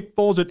playing Nick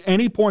Foles at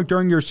any point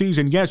during your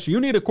season, yes, you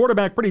need a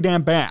quarterback pretty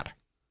damn bad.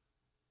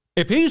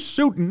 If he's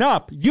suiting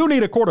up, you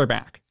need a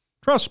quarterback.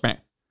 Trust me.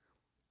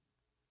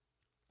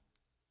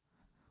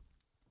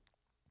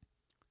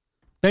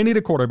 They need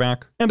a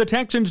quarterback. And the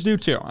Texans do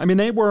too. I mean,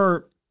 they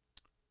were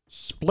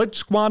split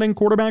squatting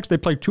quarterbacks. They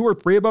played 2 or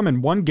 3 of them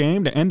in one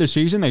game to end the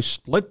season. They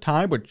split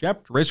time with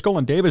Jeff Driscoll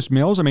and Davis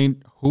Mills. I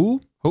mean,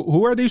 who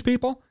are these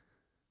people?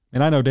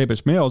 And I know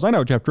Davis Mills. I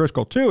know Jeff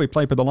Driscoll, too. He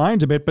played for the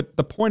Lions a bit. But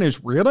the point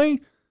is,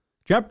 really?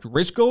 Jeff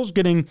Driscoll's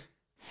getting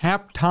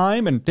half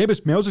time and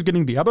Davis Mills is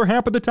getting the other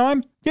half of the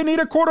time? You need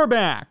a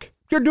quarterback.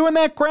 If you're doing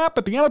that crap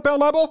at the NFL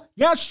level,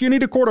 yes, you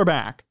need a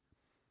quarterback.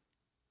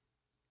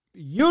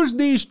 Use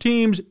these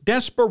teams'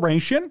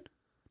 desperation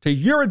to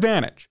your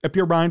advantage if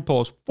you're Ryan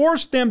Poles.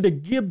 Force them to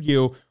give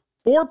you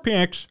 4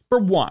 picks for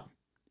 1.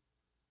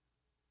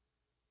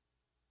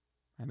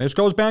 And this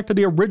goes back to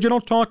the original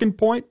talking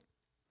point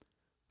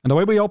and the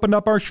way we opened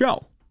up our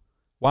show.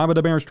 Why would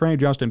the Bears trade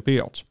Justin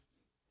Fields?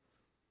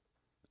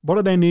 What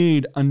do they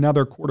need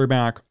another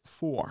quarterback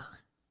for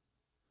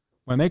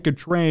when they could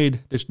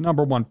trade this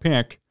number 1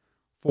 pick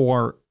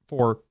for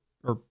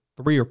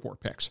 3 or 4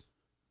 picks?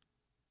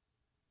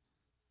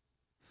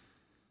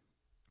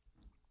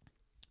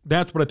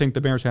 That's what I think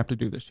the Bears have to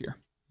do this year.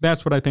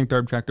 That's what I think their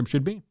objective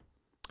should be.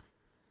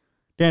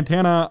 Dan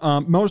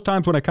Tana, most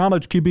times when a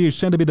college QB is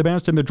said to be the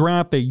best in the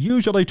draft, they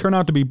usually turn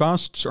out to be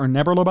busts or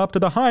never live up to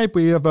the hype.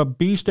 We have a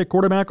beast at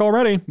quarterback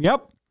already.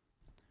 Yep.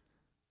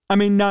 I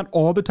mean, not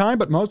all the time,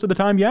 but most of the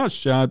time,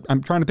 yes.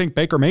 I'm trying to think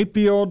Baker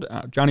Mayfield,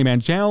 Johnny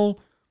Manziel.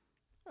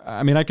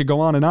 I mean, I could go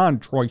on and on.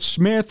 Troy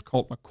Smith,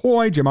 Colt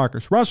McCoy,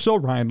 Jamarcus Russell,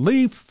 Ryan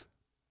Leaf,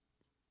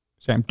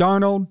 Sam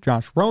Darnold,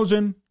 Josh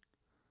Rosen,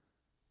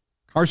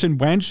 Carson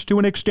Wentz to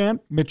an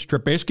extent, Mitch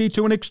Trubisky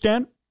to an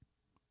extent,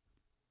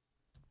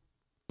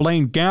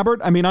 Blaine Gabbert.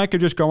 I mean, I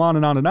could just go on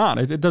and on and on.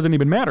 It doesn't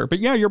even matter. But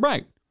yeah, you're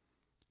right.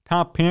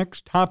 Top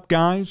picks, top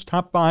guys,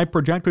 top 5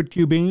 projected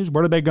QBs.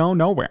 Where do they go?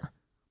 Nowhere.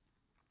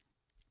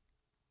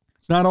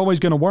 It's not always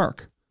going to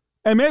work.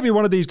 And maybe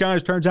one of these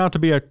guys turns out to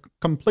be a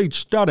complete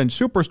stud and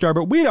superstar,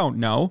 but we don't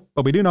know.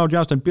 But we do know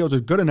Justin Fields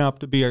is good enough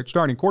to be a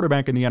starting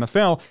quarterback in the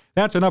NFL.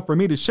 That's enough for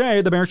me to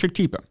say the Bears should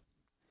keep him.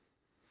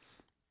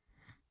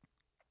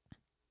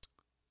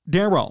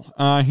 Darrell,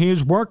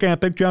 his work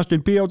ethic,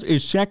 Justin Fields,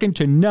 is second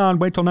to none.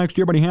 Wait till next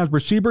year when he has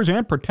receivers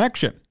and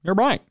protection. You're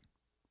right,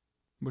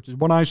 which is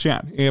what I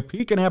said. If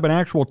he can have an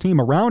actual team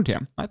around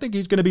him, I think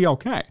he's going to be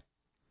okay.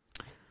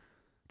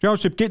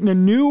 Joseph, getting a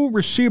new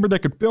receiver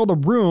that could fill the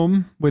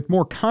room with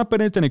more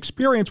competence and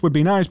experience would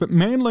be nice, but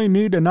mainly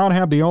need to not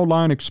have the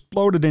O-line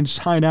exploded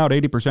inside out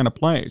 80% of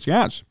plays.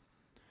 Yes,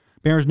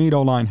 Bears need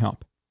O-line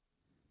help.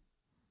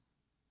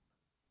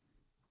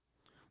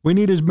 We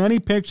need as many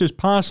picks as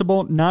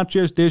possible, not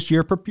just this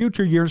year, for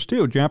future years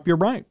too. Jeff, you're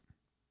right.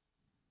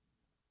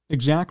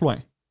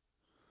 Exactly.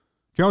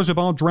 Joseph,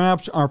 all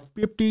drafts are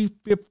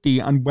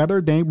 50-50 on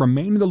whether they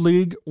remain in the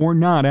league or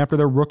not after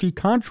their rookie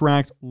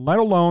contract, let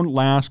alone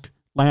last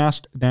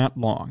that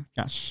long.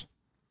 Yes.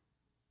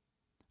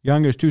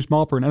 Young is too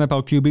small for an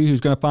NFL QB who's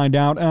going to find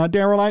out.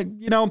 Daryl,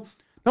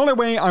 the only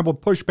way I will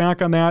push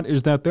back on that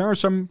is that there are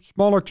some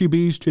smaller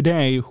QBs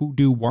today who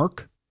do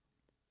work.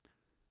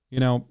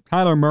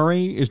 Kyler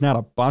Murray is not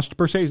a bust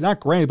per se. He's not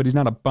great, but he's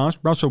not a bust.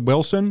 Russell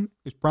Wilson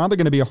is probably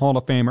going to be a Hall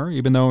of Famer,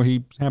 even though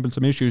he's having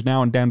some issues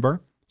now in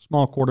Denver.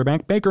 Small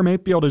quarterback. Baker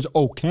Mayfield is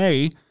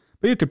okay,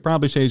 but you could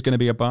probably say he's going to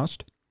be a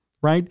bust,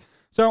 right?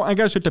 So I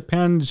guess it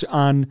depends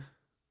on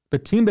the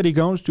team that he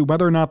goes to,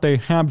 whether or not they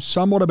have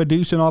somewhat of a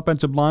decent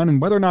offensive line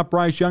and whether or not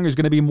Bryce Young is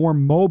going to be more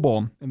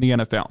mobile in the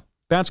NFL.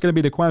 That's going to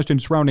be the question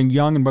surrounding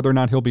Young and whether or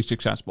not he'll be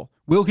successful.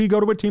 Will he go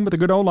to a team with a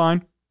good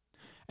O-line?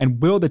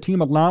 And will the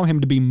team allow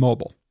him to be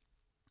mobile?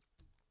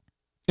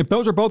 If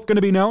those are both going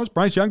to be no's,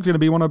 Bryce Young's going to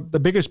be one of the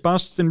biggest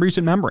busts in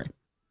recent memory.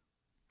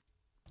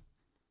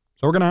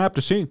 So we're going to have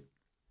to see.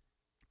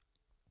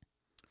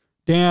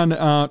 Dan,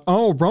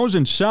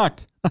 Rosen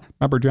sucked.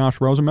 Remember Josh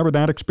Rosen? Remember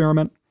that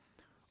experiment?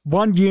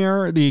 1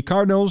 year, the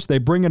Cardinals, they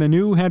bring in a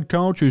new head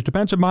coach who's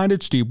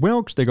defensive-minded, Steve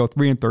Wilks. They go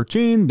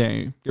 3-13.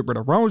 They get rid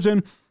of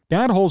Rosen.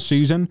 That whole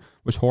season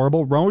was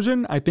horrible.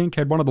 Rosen, I think,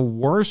 had one of the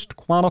worst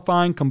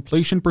qualifying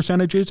completion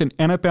percentages in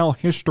NFL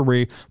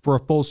history for a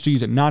full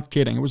season. Not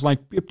kidding. It was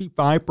like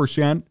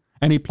 55%,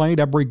 and he played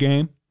every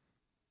game.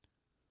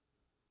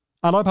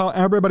 I love how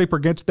everybody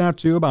forgets that,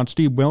 too, about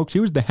Steve Wilks. He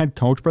was the head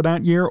coach for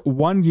that year.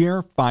 1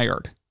 year,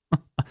 fired.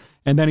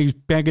 And then he's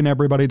begging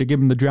everybody to give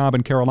him the job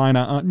in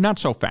Carolina. Not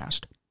so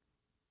fast.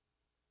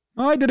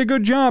 I did a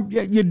good job.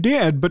 Yeah, you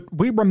did, but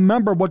we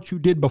remember what you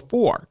did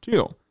before,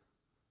 too.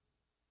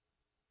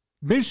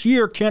 This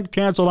year can't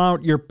cancel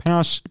out your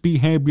past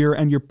behavior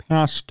and your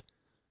past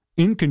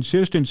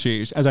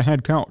inconsistencies as a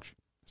head coach.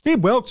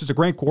 Steve Wilks is a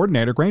great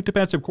coordinator, great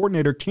defensive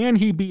coordinator. Can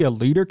he be a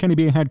leader? Can he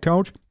be a head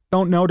coach?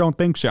 Don't know, don't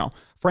think so.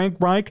 Frank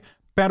Reich,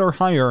 better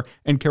hire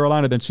in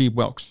Carolina than Steve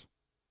Wilks.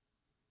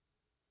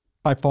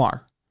 By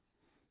far.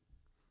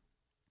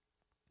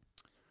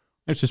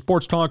 This is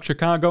Sports Talk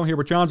Chicago here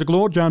with John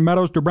Zaghloul, John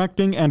Meadows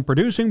directing and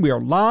producing. We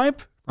are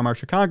live from our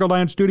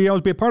Chicagoland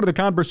studios. Be a part of the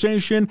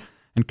conversation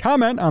and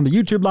comment on the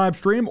YouTube live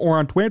stream or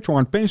on Twitch or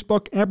on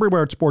Facebook,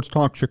 everywhere at Sports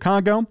Talk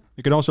Chicago.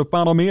 You can also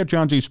follow me at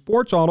John Z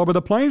Sports all over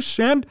the place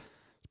and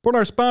support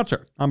our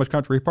sponsor, Amish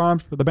Country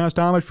Farms, for the best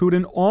Amish food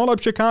in all of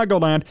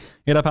Chicagoland.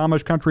 Hit up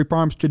Amish Country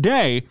Farms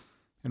today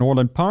in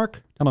Orland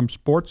Park. Tell them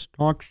Sports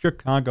Talk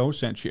Chicago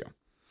sent you.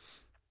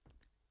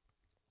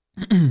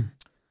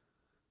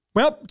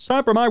 Well, it's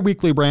time for my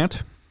weekly rant.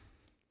 I'm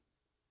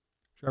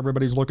sure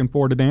everybody's looking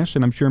forward to this,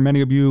 and I'm sure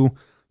many of you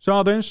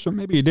saw this, or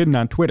maybe you didn't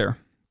on Twitter.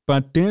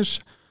 But this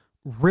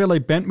really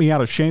bent me out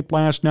of shape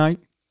last night.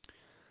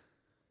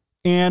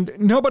 And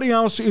nobody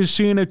else is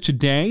seeing it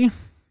today.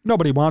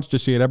 Nobody wants to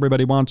see it.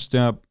 Everybody wants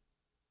to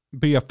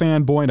be a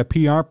fanboy and a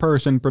PR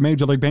person for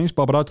Major League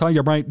Baseball. But I'll tell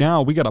you right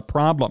now, we got a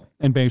problem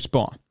in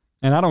baseball.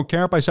 And I don't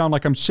care if I sound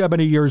like I'm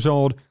 70 years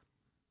old,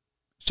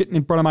 sitting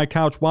in front of my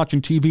couch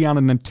watching TV on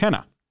an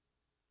antenna.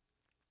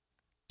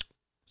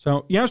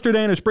 So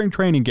yesterday in a spring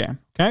training game,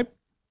 okay?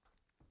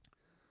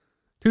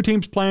 Two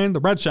teams playing,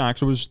 the Red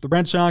Sox. It was the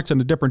Red Sox and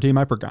a different team,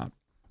 I forgot.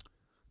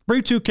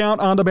 3-2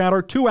 count on the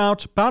batter, 2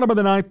 outs, bottom of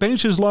the ninth,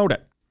 bases loaded.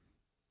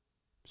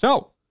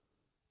 So,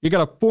 you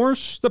got to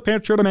force the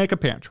pitcher to make a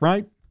pitch,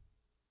 right?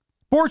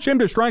 Force him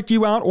to strike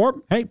you out,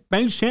 or, hey,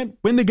 base hit,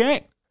 win the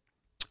game.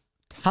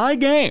 Tie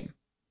game.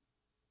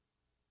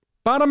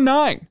 Bottom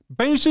 9,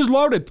 bases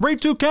loaded,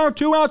 3-2 count,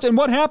 2 outs, and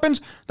what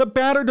happens? The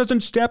batter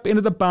doesn't step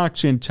into the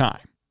box in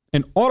time.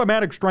 An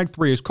automatic strike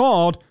 3 is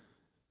called,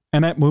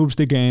 and that moves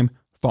the game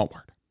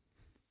forward.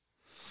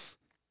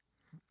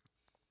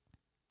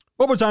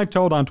 What was I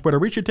told on Twitter?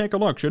 We should take a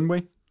look, shouldn't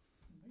we?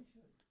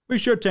 We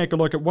should take a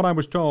look at what I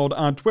was told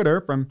on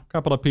Twitter from a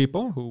couple of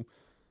people who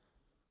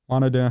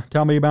wanted to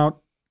tell me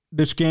about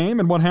this game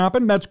and what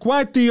happened. That's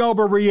quite the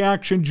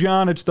overreaction,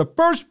 John. It's the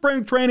first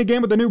spring training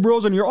game with the new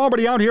rules, and you're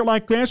already out here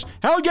like this?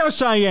 Hell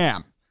yes, I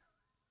am.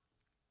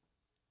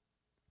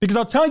 Because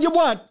I'll tell you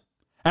what,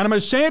 and I'm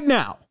going to say it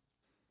now.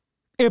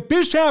 If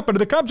this happened to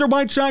the Cubs or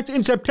White Sox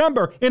in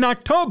September, in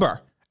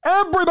October,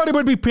 everybody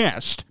would be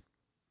pissed.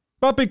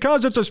 But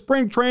because it's a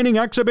spring training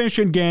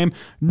exhibition game,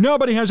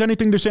 nobody has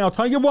anything to say. I'll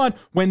tell you what,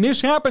 when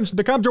this happens to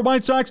the Cubs or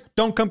White Sox,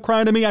 don't come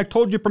crying to me. I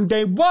told you from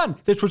day one,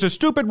 this was a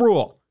stupid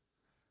rule.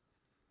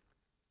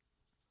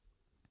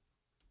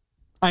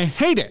 I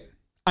hate it.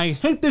 I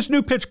hate this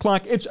new pitch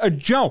clock. It's a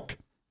joke.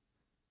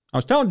 I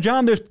was telling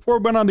John this before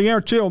we went on the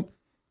air, too.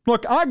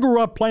 Look, I grew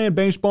up playing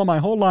baseball my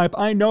whole life.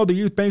 I know the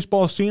youth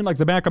baseball scene like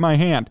the back of my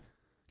hand.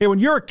 Hey, when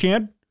you're a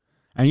kid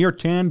and you're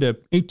 10 to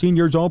 18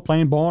 years old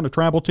playing ball on a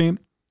travel team,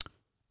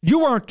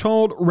 you are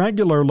told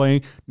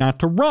regularly not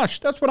to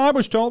rush. That's what I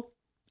was told.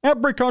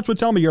 Every coach would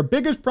tell me your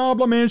biggest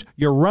problem is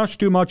you rush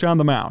too much on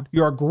the mound.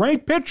 You're a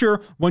great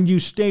pitcher when you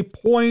stay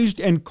poised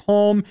and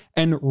calm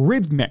and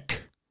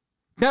rhythmic.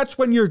 That's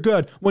when you're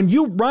good. When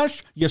you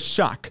rush, you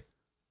suck.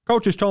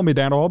 Coaches told me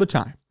that all the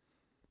time.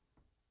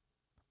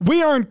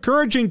 We are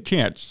encouraging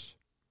kids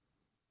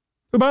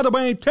who, by the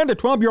way, 10 to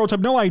 12-year-olds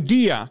have no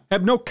idea,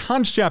 have no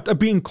concept of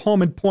being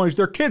calm and poised.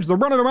 They're kids. They're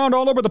running around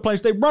all over the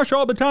place. They rush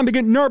all the time. They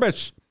get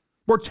nervous.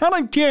 We're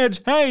telling kids,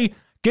 hey,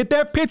 get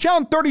that pitch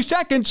out in 30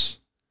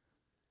 seconds.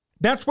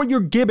 That's what you're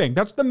giving.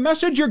 That's the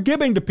message you're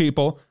giving to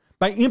people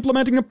by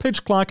implementing a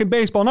pitch clock in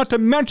baseball, not to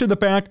mention the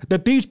fact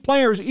that these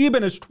players,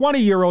 even as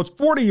 20-year-olds,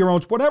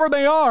 40-year-olds, whatever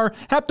they are,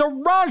 have to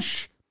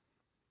rush.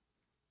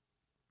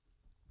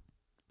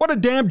 What a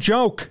damn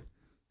joke.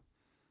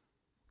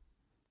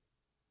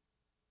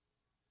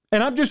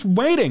 And I'm just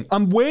waiting.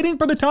 I'm waiting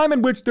for the time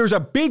in which there's a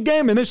big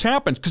game and this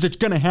happens, because it's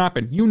going to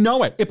happen. You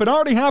know it. If it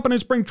already happened in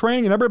spring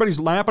training and everybody's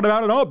laughing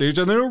about it, oh, these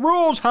are the new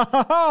rules. Ha,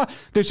 ha, ha.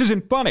 This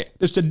isn't funny.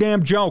 This is a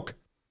damn joke.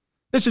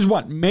 This is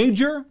what,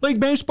 Major League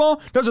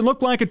Baseball? Doesn't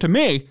look like it to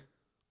me.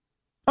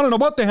 I don't know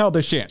what the hell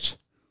this is.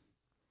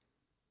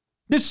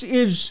 This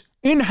is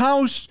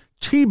in-house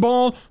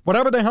T-ball,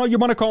 whatever the hell you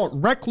want to call it,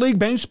 rec league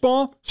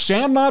baseball,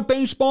 sandlot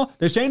baseball.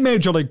 This ain't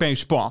Major League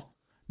Baseball.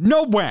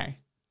 No way.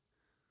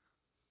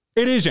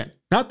 It isn't.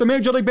 Not the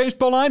Major League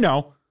Baseball I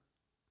know.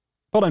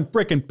 Pulling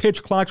frickin'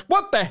 pitch clocks.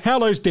 What the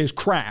hell is this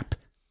crap?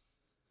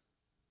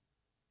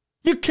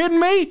 You kidding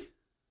me?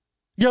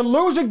 You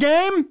lose a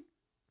game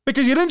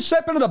because you didn't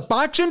step into the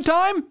box in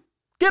time?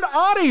 Get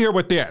out of here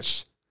with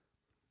this.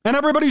 And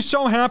everybody's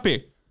so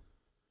happy.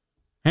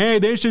 Hey,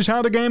 this is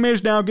how the game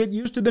is now. Get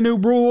used to the new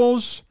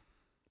rules.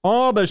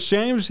 All the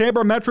same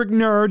sabermetric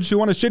nerds who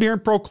want to sit here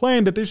and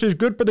proclaim that this is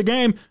good for the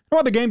game. You know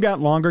why the game got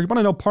longer? You want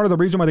to know part of the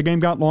reason why the game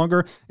got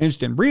longer?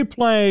 Instant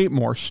replay,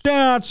 more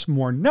stats,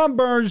 more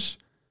numbers.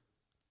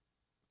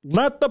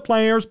 Let the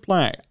players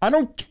play. I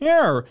don't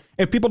care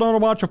if people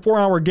don't watch a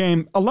 4-hour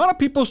game. A lot of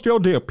people still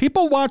do.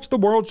 People watch the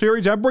World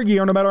Series every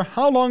year, no matter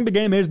how long the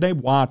game is, they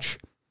watch.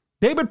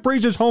 David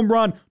Freese's home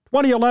run,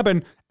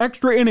 2011,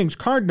 extra innings,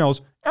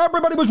 Cardinals.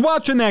 Everybody was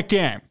watching that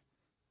game.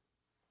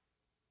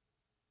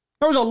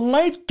 It was a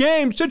late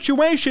game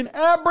situation.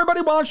 Everybody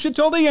watched it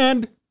till the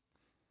end.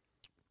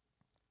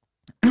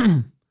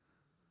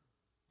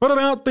 What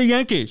about the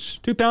Yankees?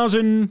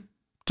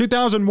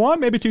 2001,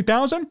 maybe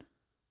 2000?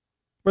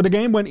 Where the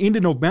game went into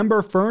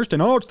November 1st.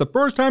 And it's the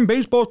first time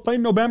baseball's played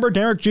in November.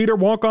 Derek Jeter,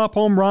 walk-off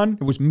home run.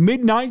 It was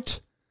midnight.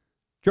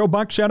 Joe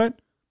Buck said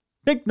it.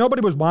 Think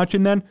nobody was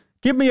watching then?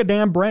 Give me a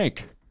damn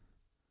break.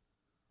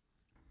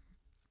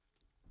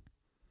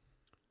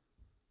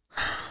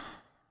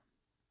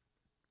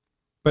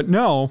 But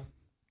no,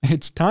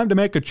 it's time to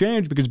make a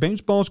change because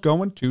baseball's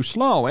going too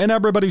slow. And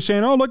everybody's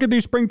saying, oh, look at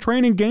these spring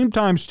training game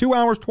times, 2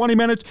 hours, 20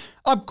 minutes.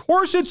 Of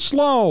course it's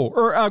slow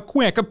or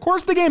quick. Of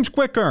course the game's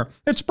quicker.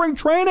 It's spring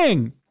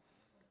training.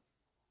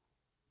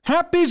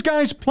 Half these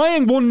guys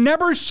playing will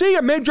never see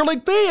a major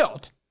league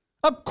field.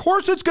 Of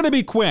course it's going to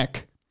be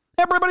quick.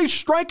 Everybody's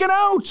striking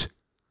out.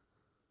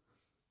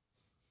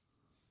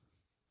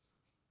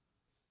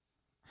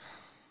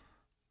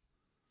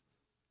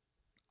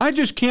 I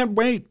just can't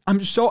wait.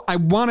 I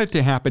want it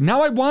to happen.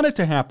 Now I want it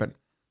to happen.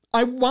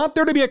 I want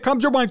there to be a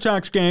Cubs or White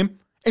Sox game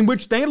in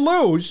which they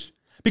lose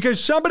because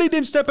somebody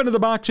didn't step into the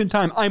box in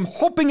time. I'm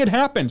hoping it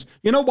happens.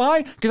 You know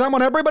why? Because I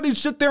want everybody to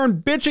sit there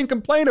and bitch and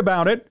complain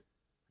about it.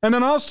 And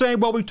then I'll say,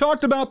 well, we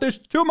talked about this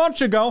 2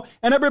 months ago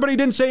and everybody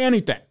didn't say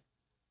anything.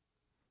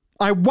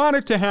 I want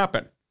it to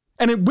happen.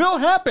 And it will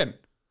happen.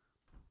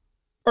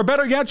 Or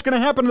better yet, it's going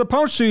to happen in the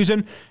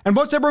postseason. And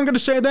what's everyone going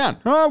to say then?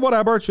 Oh,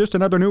 whatever. It's just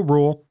another new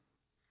rule.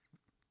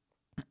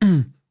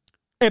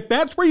 If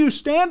that's where you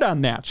stand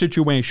on that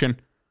situation,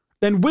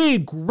 then we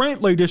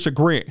greatly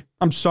disagree.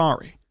 I'm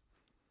sorry.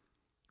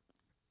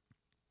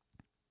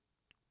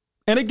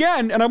 And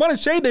again, and I want to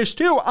say this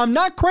too, I'm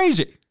not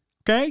crazy,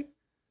 okay?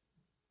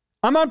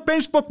 I'm on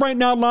Facebook right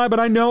now live,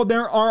 and I know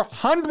there are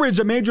hundreds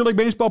of Major League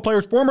Baseball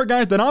players, former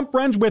guys that I'm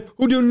friends with,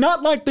 who do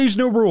not like these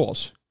new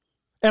rules.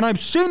 And I've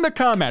seen the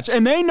comments,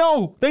 and they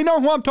know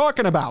who I'm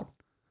talking about.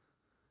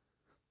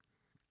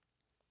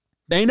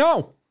 They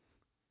know.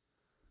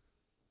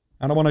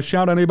 I don't want to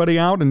shout anybody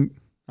out, and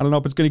I don't know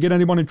if it's going to get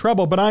anyone in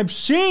trouble, but I've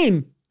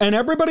seen, and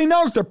everybody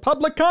knows, they're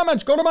public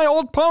comments. Go to my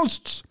old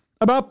posts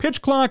about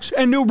pitch clocks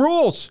and new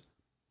rules.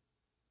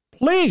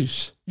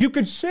 Please, you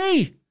could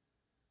see.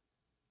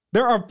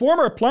 There are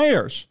former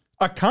players,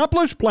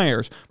 accomplished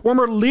players,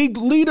 former league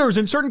leaders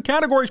in certain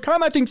categories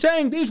commenting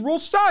saying these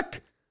rules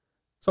suck.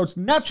 So it's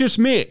not just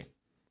me.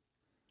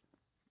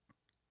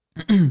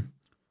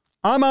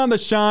 I'm on the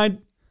side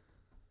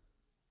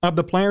of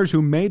the players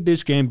who made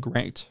this game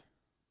great.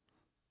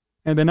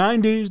 In the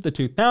 90s, the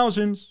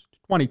 2000s,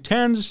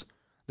 2010s,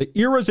 the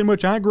eras in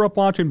which I grew up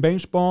watching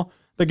baseball,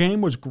 the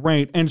game was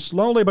great. And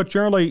slowly but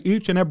surely,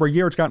 each and every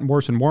year, it's gotten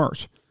worse and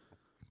worse.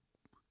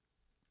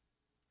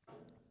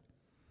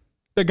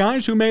 The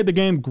guys who made the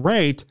game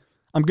great,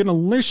 I'm going to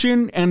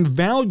listen and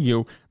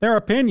value their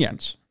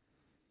opinions.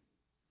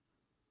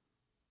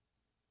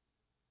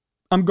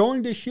 I'm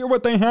going to hear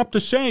what they have to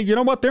say. You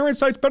know what? Their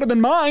insight's better than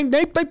mine.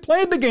 They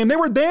played the game. They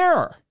were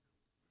there.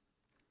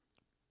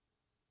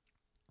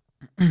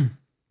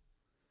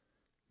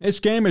 This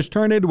game has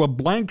turned into a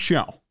blank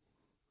show.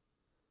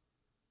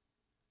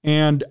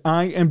 And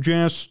I am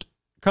just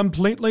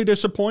completely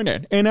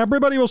disappointed. And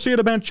everybody will see it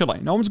eventually.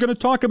 No one's going to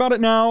talk about it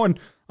now. And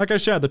like I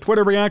said, the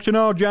Twitter reaction,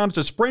 oh, John, it's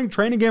a spring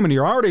training game and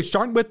you're already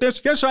starting with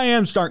this? Yes, I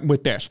am starting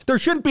with this. There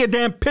shouldn't be a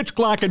damn pitch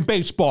clock in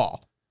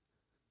baseball.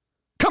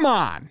 Come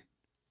on.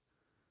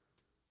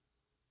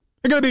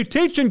 They're going to be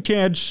teaching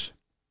kids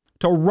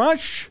to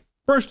rush,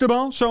 first of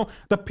all. So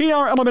the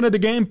PR element of the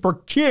game for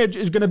kids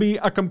is going to be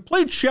a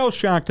complete shell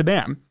shock to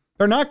them.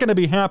 They're not going to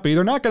be happy.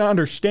 They're not going to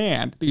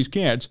understand, these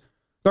kids.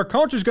 Their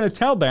coach is going to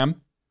tell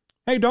them,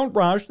 hey, don't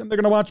rush. Then they're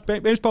going to watch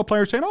baseball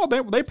players saying, oh,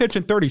 they pitch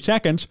in 30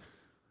 seconds.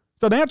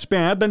 So that's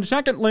bad. Then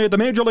secondly, at the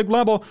major league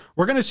level,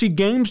 we're going to see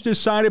games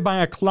decided by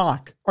a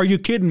clock. Are you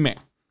kidding me?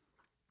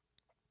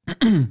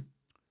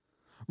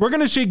 We're going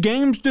to see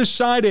games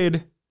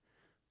decided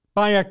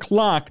by a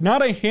clock,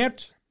 not a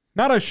hit,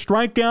 not a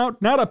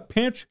strikeout, not a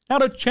pitch,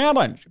 not a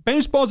challenge.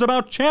 Baseball's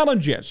about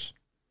challenges.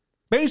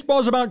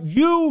 Baseball's about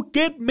you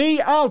get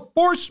me out.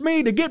 Force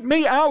me to get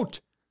me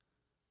out.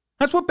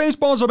 That's what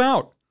baseball's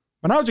about.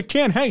 When I was a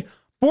kid, hey,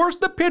 force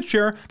the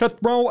pitcher to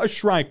throw a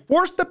strike.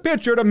 Force the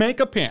pitcher to make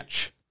a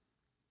pitch.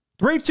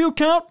 3-2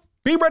 count,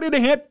 be ready to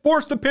hit,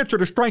 force the pitcher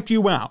to strike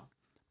you out.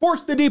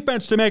 Force the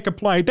defense to make a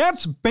play.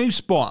 That's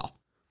baseball.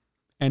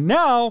 And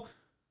now,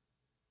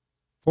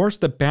 force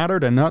the batter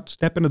to not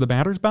step into the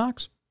batter's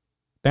box?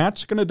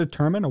 That's going to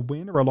determine a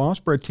win or a loss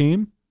for a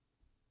team?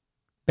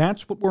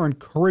 That's what we're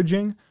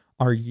encouraging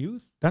our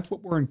youth? That's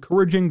what we're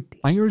encouraging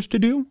players to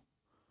do?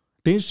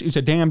 This is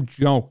a damn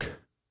joke.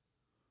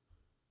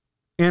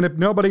 And if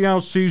nobody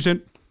else sees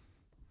it,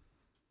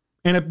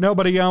 and if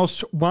nobody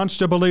else wants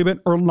to believe it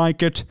or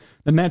like it,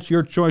 then that's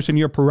your choice and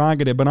your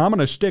prerogative. But I'm going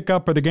to stick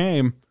up for the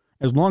game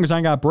as long as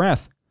I got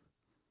breath.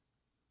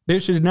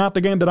 This is not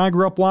the game that I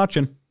grew up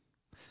watching.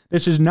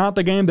 This is not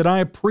the game that I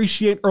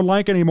appreciate or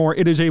like anymore.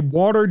 It is a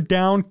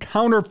watered-down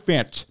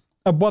counterfeit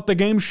of what the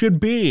game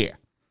should be.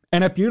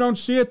 And if you don't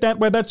see it that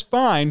way, that's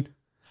fine.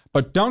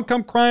 But don't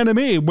come crying to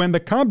me when the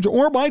Cubs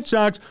or White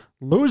Sox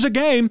lose a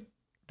game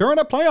during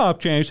a playoff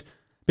chase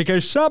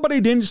because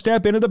somebody didn't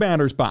step into the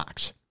batter's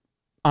box.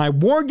 I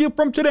warned you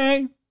from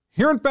today,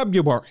 here in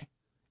February.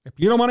 If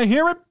you don't want to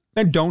hear it,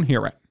 then don't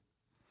hear it.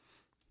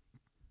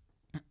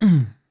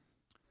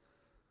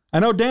 I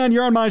know, Dan,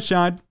 you're on my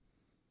side.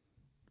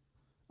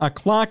 A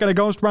clock and a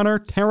ghost runner,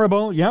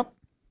 terrible, yep.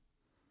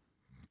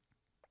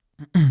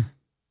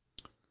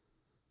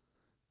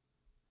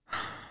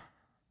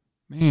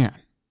 Man.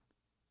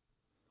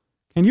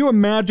 Can you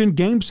imagine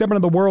Game 7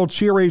 of the World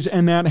Series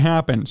and that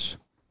happens?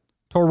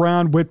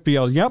 Teron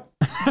Whitfield, yep.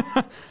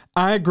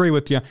 I agree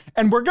with you.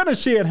 And we're going to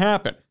see it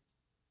happen,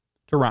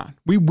 Teron.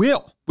 We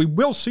will. We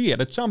will see it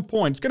at some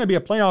point. It's going to be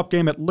a playoff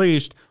game at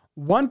least.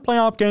 One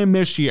playoff game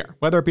this year,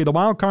 whether it be the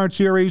Wild Card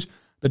Series,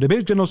 the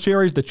Divisional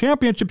Series, the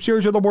Championship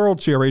Series, or the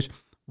World Series.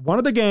 One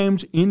of the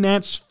games in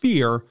that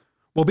sphere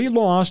will be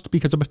lost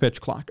because of a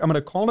pitch clock. I'm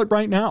going to call it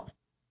right now.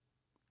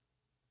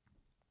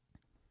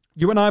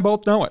 You and I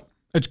both know it.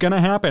 It's going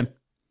to happen.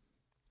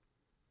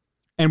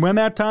 And when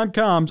that time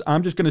comes,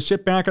 I'm just going to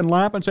sit back and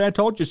laugh and say, I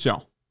told you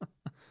so.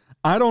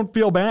 I don't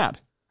feel bad.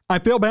 I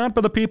feel bad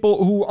for the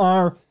people who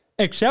are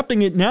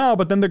accepting it now,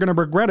 but then they're going to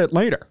regret it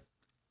later.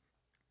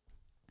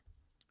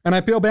 And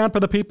I feel bad for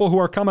the people who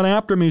are coming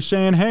after me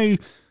saying, hey,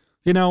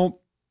 you know,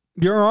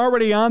 you're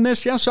already on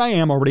this. Yes, I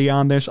am already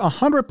on this.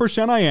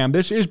 100% I am.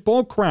 This is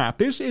bull crap.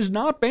 This is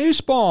not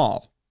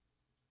baseball.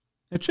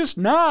 It's just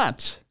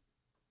not.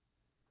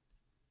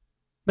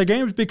 The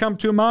game's become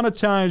too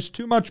monetized,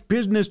 too much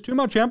business, too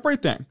much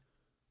everything.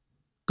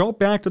 Go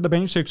back to the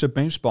basics of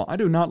baseball. I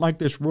do not like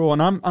this rule,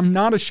 and I'm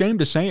not ashamed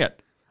to say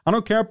it. I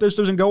don't care if this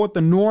doesn't go with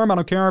the norm. I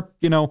don't care if,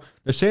 the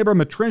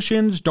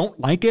sabermetricians don't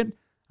like it.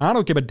 I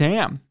don't give a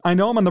damn. I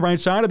know I'm on the right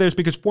side of this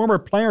because former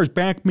players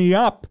back me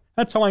up.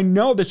 That's how I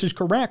know this is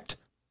correct.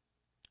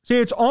 See,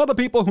 it's all the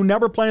people who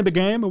never played the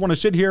game who want to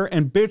sit here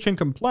and bitch and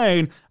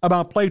complain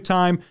about play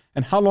time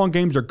and how long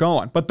games are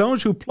going. But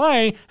those who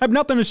play have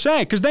nothing to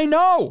say because they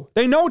know.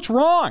 They know it's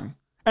wrong.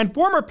 And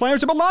former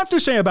players have a lot to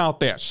say about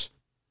this.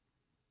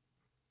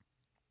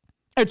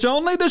 It's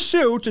only the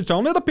suits, it's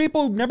only the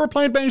people who've never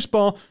played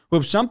baseball who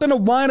have something to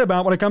whine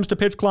about when it comes to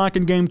pitch clock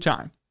and game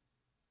time.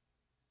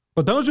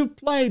 But those who've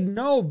played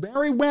know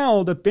very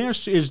well that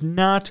this is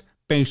not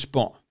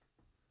baseball.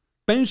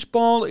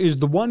 Baseball is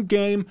the one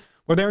game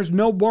where there's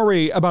no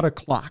worry about a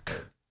clock.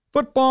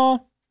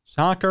 Football,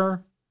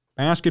 soccer,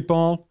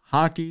 basketball,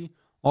 hockey,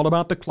 all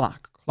about the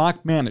clock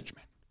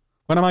management.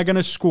 When am I going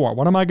to score?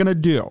 What am I going to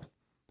do?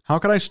 How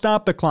can I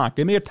stop the clock?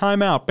 Give me a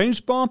timeout.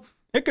 Baseball,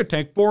 it could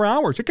take 4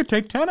 hours. It could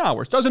take 10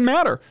 hours. Doesn't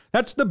matter.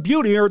 That's the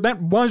beauty, or that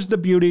was the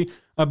beauty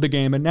of the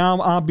game. And now,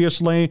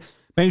 obviously,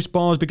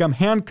 baseball has become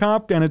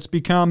handcuffed and it's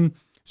become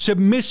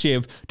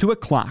submissive to a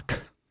clock.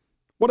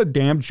 What a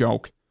damn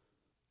joke.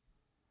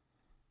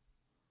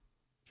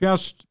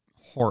 Just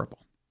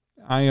horrible.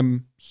 I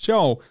am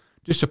so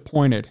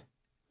disappointed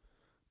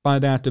by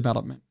that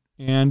development.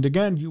 And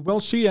again, you will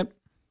see it.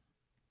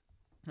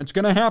 It's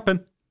going to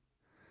happen.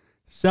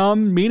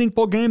 some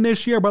meaningful game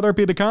this year, whether it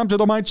be the Cubs or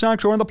the White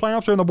Sox or in the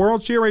playoffs or in the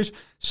World Series,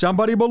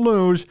 somebody will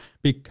lose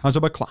because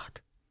of a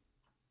clock.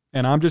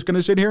 And I'm just going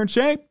to sit here and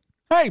say,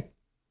 hey,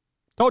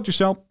 told you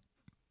so.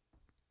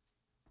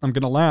 I'm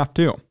going to laugh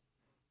too.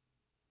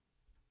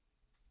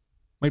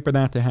 Wait for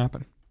that to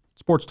happen.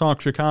 Sports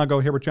Talk Chicago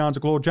here with John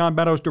Zaghloul. John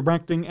Meadows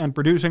directing and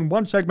producing.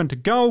 One segment to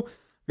go.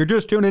 If you're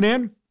just tuning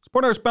in,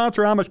 support our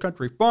sponsor, Amish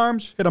Country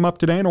Farms. Hit them up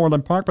today in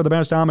Orland Park for the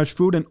best Amish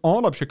food in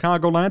all of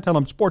Chicagoland. Tell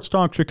them Sports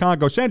Talk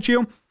Chicago sent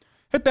you.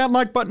 Hit that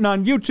like button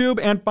on YouTube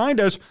and find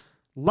us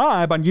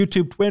live on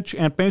YouTube, Twitch,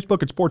 and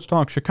Facebook at Sports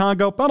Talk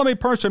Chicago. Follow me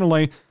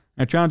personally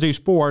at John Z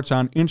Sports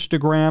on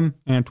Instagram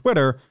and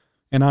Twitter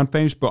and on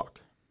Facebook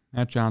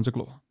at John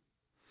Zaghloul.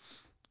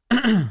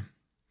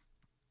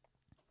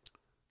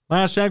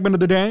 Last segment of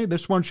the day.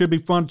 This one should be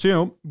fun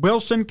too.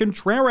 Willson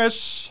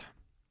Contreras,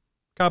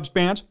 Cubs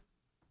fans,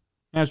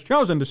 has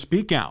chosen to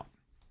speak out.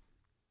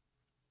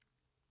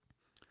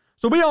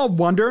 So we all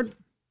wondered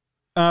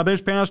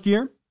this past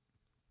year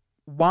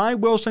why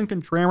Willson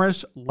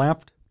Contreras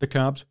left the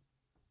Cubs.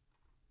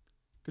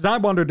 Because I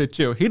wondered it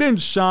too. He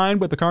didn't sign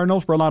with the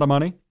Cardinals for a lot of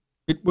money.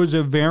 It was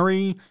a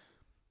very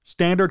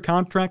standard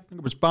contract.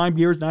 It was 5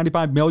 years,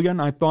 $95 million.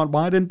 I thought,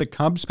 why didn't the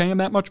Cubs pay him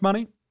that much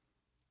money?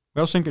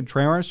 Willson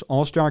Contreras,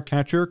 all-star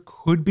catcher,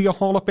 could be a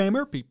Hall of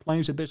Famer if he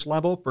plays at this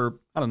level for,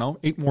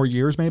 8 more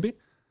years maybe.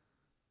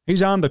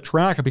 He's on the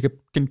track if he could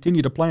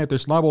continue to play at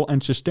this level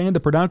and sustain the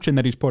production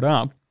that he's put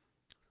up.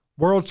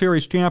 World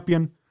Series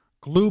champion,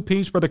 glue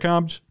piece for the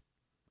Cubs,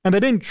 and they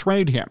didn't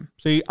trade him.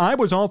 See, I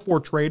was all for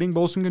trading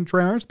Willson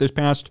Contreras this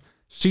past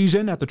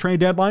season at the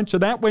trade deadline, so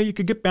that way you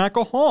could get back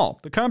a haul.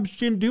 The Cubs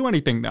didn't do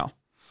anything, though.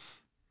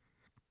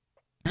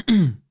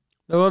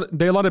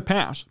 They let it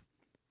pass.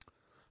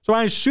 So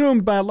I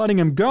assumed by letting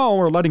him go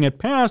or letting it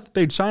pass that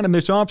they'd sign him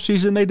this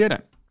offseason. They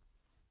didn't.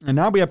 And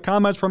now we have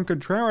comments from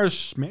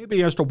Contreras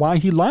maybe as to why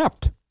he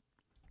left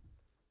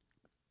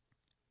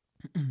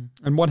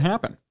and what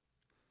happened.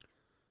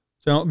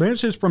 So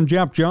this is from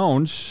Jeff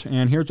Jones,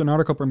 and here's an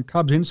article from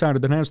Cubs Insider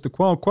that has the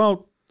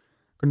quote,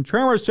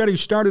 Contreras said he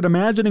started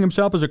imagining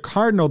himself as a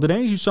Cardinal the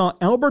day he saw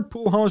Albert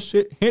Pujols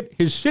hit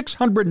his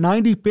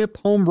 695th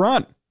home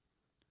run.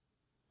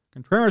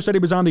 Contreras said he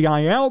was on the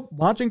IL,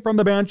 watching from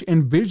the bench,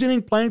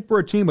 envisioning playing for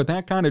a team with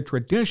that kind of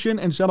tradition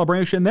and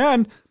celebration.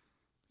 Then,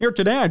 here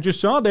today, I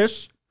just saw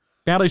this,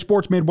 Valley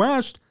Sports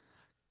Midwest,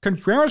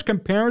 Contreras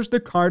compares the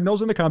Cardinals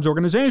and the Cubs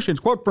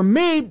organizations. Quote, for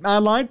me, I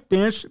like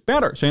this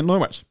better, St.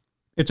 Louis.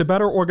 It's a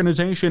better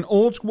organization,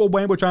 old school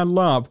way, which I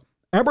love.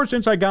 Ever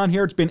since I got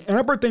here, it's been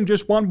everything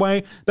just one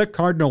way, the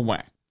Cardinal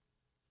way.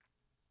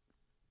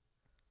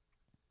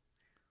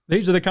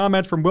 These are the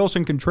comments from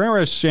Willson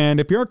Contreras, and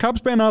if you're a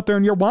Cubs fan out there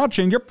and you're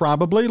watching, you're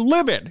probably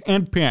livid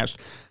and pissed.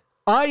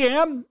 I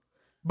am,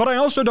 but I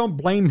also don't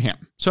blame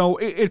him. So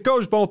it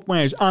goes both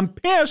ways. I'm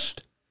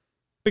pissed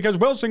because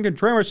Willson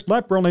Contreras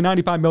left for only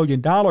 $95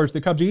 million.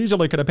 The Cubs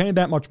easily could have paid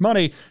that much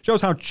money.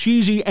 Shows how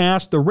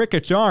cheesy-ass the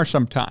Ricketts are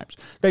sometimes.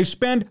 They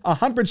spend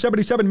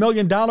 $177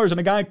 million on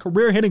a guy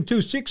career hitting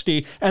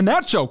 .260, and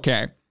that's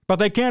okay. But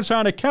they can't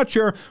sign a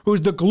catcher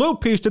who's the glue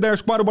piece to their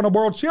squad who won a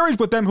World Series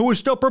with them, who is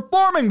still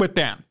performing with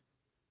them.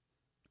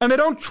 And they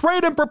don't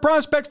trade him for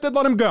prospects that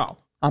let him go.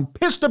 I'm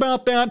pissed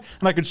about that,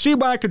 and I can see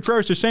why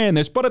Contreras is saying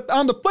this, but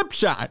on the flip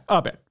side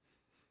of it,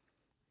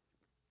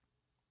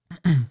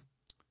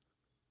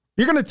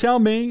 you're going to tell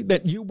me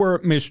that you were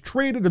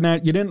mistreated and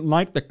that you didn't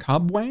like the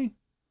Cub way?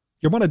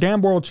 You won a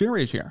damn World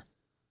Series here.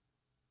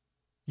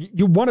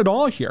 You won it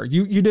all here.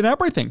 You did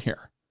everything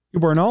here.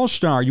 You were an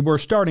all-star. You were a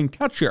starting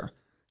catcher.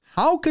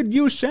 How could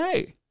you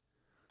say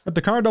that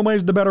the Cardinal way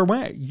is the better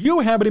way? You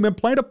haven't even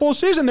played a full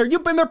season there.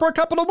 You've been there for a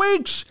couple of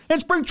weeks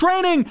in spring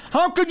training.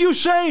 How could you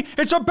say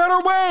it's a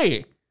better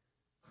way?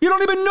 You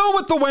don't even know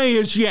what the way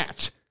is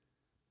yet.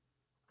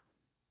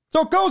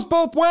 So it goes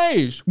both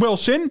ways,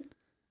 Willson.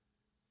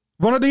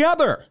 One or the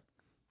other.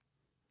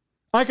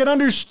 I can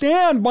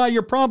understand why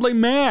you're probably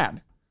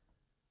mad.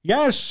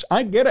 Yes,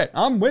 I get it.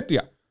 I'm with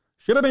you.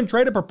 Should have been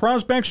traded for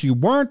prospects. You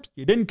weren't.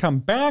 You didn't come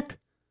back.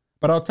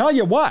 But I'll tell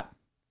you what.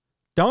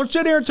 Don't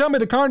sit here and tell me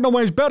the Cardinal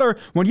way is better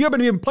when you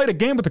haven't even played a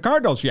game with the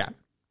Cardinals yet.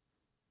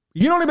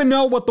 You don't even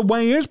know what the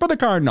way is for the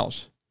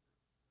Cardinals.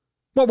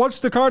 Well, what's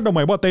the Cardinal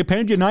way? What, they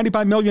paid you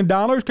 $95 million?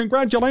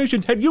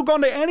 Congratulations. Had you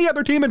gone to any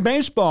other team in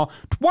baseball,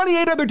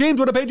 28 other teams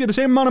would have paid you the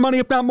same amount of money,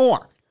 if not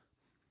more.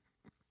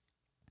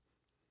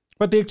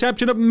 With the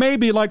exception of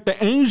maybe like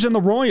the A's and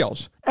the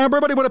Royals.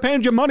 Everybody would have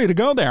paid you money to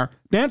go there.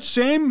 That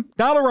same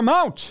dollar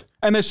amount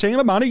and the same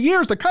amount of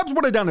years. The Cubs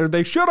would have done it.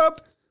 They should have.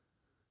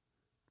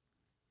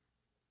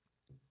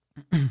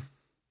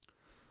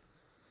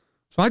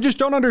 So I just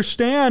don't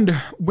understand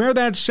where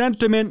that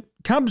sentiment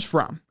comes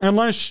from.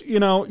 Unless,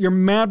 you're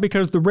mad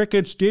because the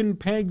Ricketts didn't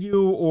pay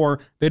you or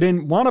they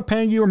didn't want to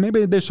pay you or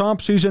maybe this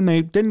offseason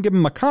they didn't give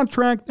him a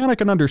contract. Then I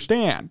can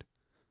understand.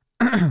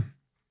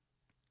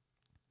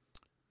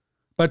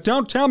 But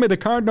don't tell me the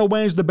Cardinal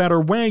way is the better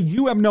way.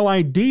 You have no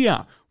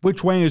idea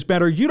which way is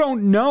better. You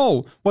don't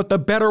know what the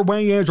better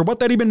way is or what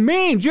that even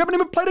means. You haven't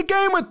even played a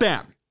game with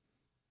them.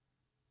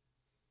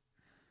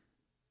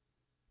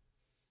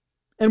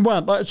 And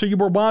what? So you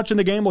were watching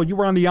the game while you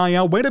were on the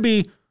IL? Way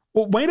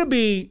to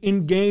be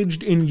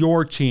engaged in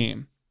your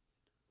team.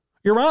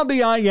 You're on the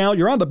IL,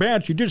 you're on the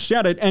bench, you just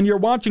said it, and you're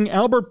watching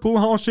Albert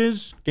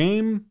Pujols'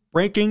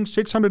 game-breaking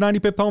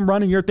 695th home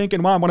run, and you're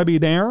thinking, wow, I want to be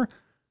there.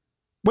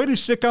 Way to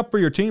stick up for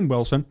your team,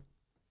 Wilson.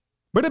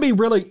 Way to be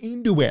really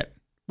into it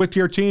with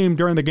your team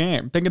during the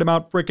game, thinking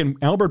about freaking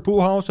Albert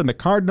Pujols and the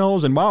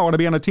Cardinals, and wow, I want to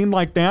be on a team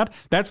like that.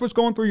 That's what's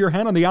going through your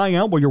head on the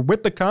IL while you're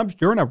with the Cubs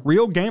during a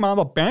real game on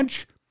the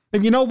bench.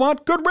 And you know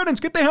what? Good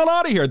riddance. Get the hell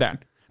out of here then.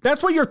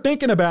 That's what you're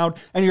thinking about,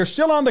 and you're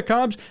still on the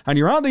Cubs, and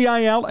you're on the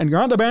IL, and you're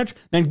on the bench,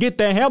 then get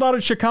the hell out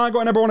of Chicago.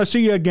 I never want to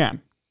see you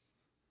again.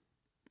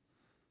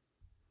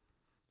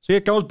 See,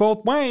 it goes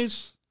both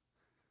ways.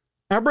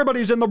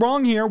 Everybody's in the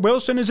wrong here.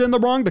 Wilson is in the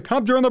wrong. The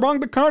Cubs are in the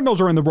wrong. The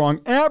Cardinals are in the wrong.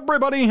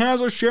 Everybody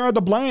has a share of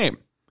the blame,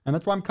 and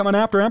that's why I'm coming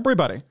after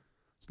everybody.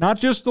 It's not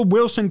just the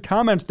Wilson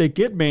comments that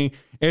get me.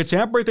 It's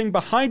everything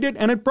behind it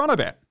and in front of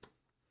it.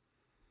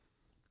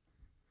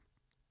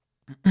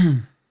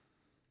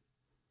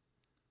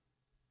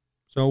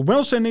 So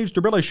Wilson needs to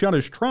really shut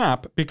his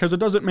trap because it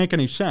doesn't make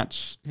any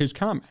sense, his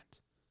comment.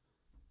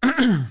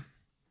 And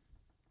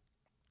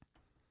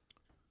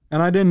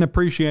I didn't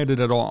appreciate it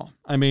at all.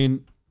 I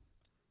mean,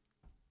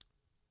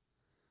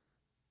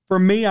 for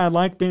me, I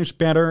like this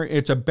better.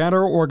 It's a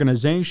better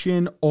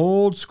organization,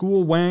 old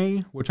school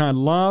way, which I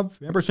love.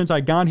 Ever since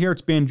I got here,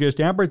 it's been just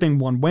everything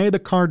one way, the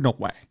Cardinal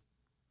way.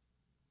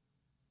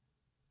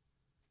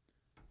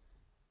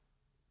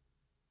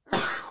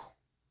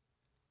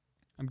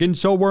 I'm getting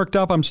so worked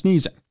up, I'm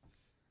sneezing.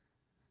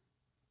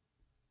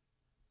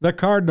 The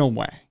Cardinal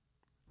way.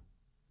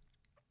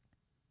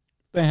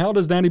 The hell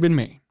does that even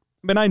mean?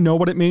 I mean, I know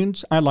what it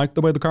means. I like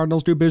the way the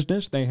Cardinals do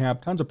business. They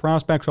have tons of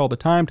prospects all the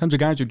time, tons of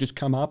guys who just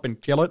come up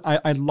and kill it.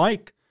 I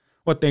like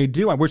what they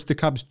do. I wish the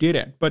Cubs did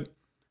it. But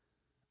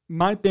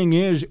my thing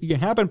is, you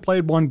haven't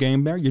played one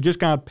game there. You just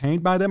got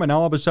paid by them, and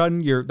all of a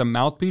sudden you're the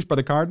mouthpiece for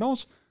the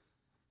Cardinals?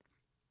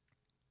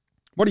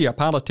 What are you, a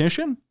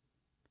politician?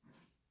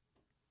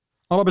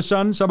 All of a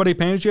sudden, somebody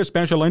pays you, a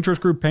special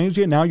interest group pays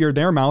you, and now you're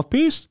their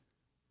mouthpiece?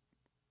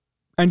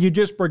 And you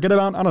just forget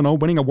about, I don't know,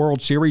 winning a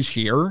World Series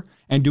here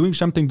and doing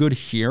something good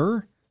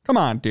here? Come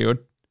on, dude.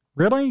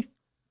 Really?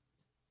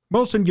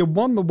 Wilson, you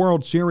won the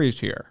World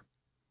Series here.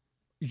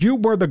 You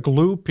were the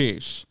glue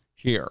piece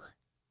here.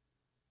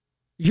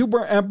 You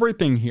were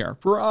everything here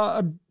for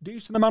a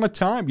decent amount of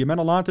time. You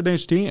meant a lot to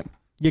this team.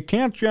 You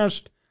can't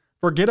just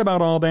forget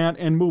about all that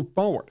and move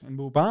forward and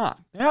move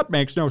on. That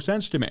makes no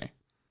sense to me.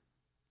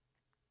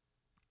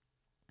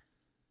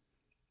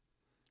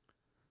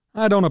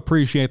 I don't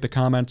appreciate the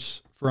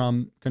comments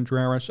from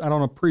Contreras. I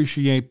don't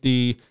appreciate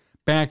the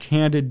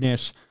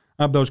backhandedness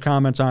of those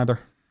comments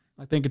either.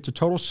 I think it's a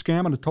total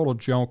scam and a total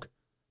joke.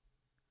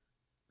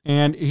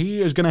 And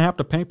he is going to have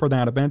to pay for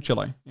that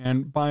eventually.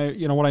 And by,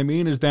 what I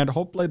mean is that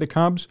hopefully the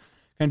Cubs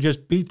can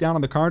just beat down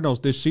on the Cardinals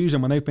this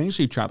season when they face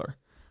each other.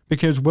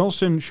 Because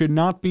Wilson should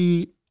not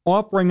be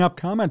offering up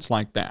comments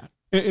like that.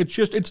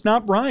 It's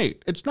not right.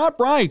 It's not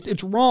right.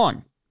 It's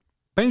wrong.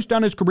 Based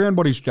on his career and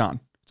what he's done.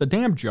 It's a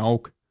damn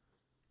joke.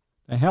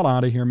 The hell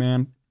out of here,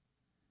 man.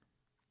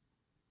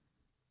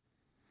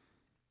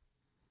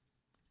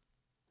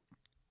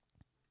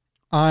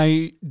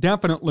 I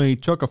definitely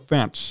took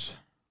offense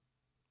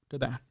to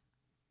that.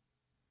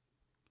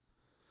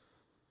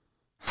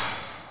 Man.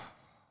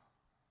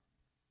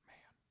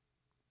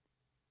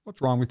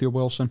 What's wrong with you,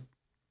 Wilson?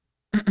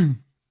 Why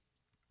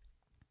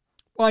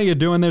are you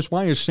doing this?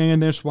 Why are you saying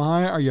this?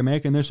 Why are you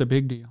making this a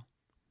big deal?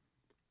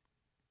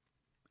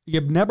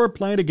 You've never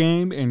played a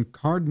game in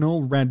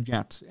Cardinal red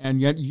yet,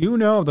 and yet you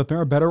know that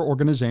they're a better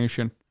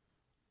organization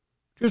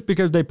just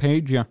because they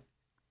paid you.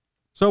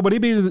 So would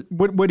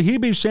he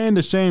be saying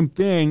the same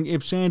thing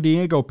if San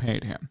Diego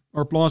paid him,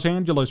 or if Los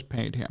Angeles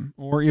paid him,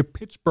 or if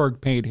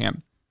Pittsburgh paid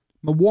him?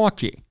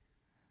 Milwaukee.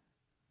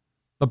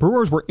 The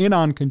Brewers were in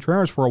on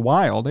Contreras for a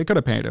while. They could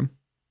have paid him.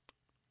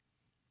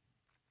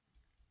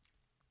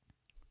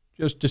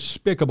 Just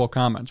despicable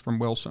comments from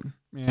Wilson.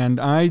 And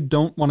I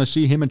don't want to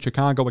see him in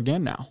Chicago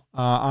again now.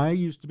 I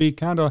used to be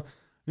kind of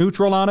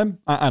neutral on him.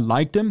 I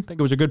liked him. I think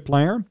he was a good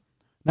player.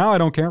 Now I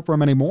don't care for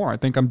him anymore. I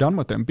think I'm done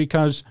with him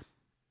because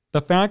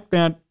the fact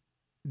that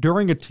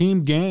during a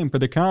team game for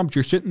the Cubs,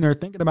 you're sitting there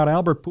thinking about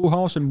Albert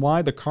Pujols and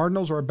why the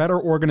Cardinals are a better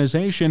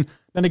organization,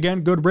 then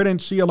again, good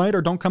riddance, see you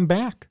later, don't come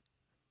back.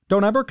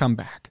 Don't ever come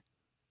back.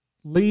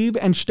 Leave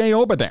and stay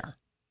over there.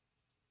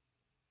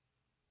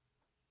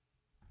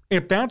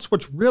 If that's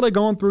what's really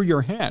going through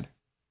your head,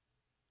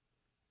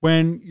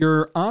 when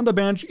you're on the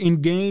bench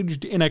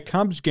engaged in a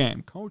Cubs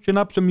game, coaching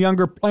up some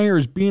younger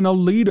players, being a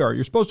leader,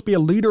 you're supposed to be a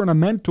leader and a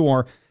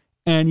mentor,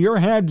 and your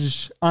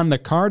head's on the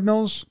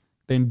Cardinals,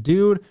 then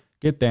dude,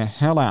 get the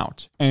hell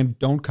out and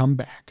don't come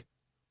back.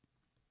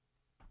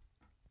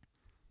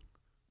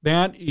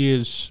 That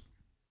is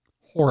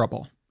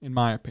horrible, in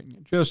my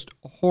opinion. Just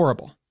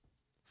horrible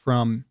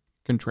from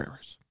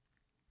Contreras.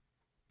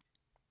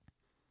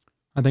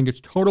 I think it's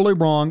totally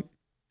wrong,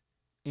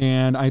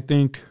 and I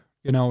think,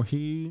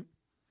 he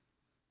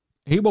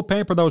he will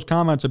pay for those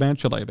comments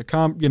eventually.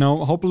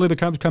 Hopefully the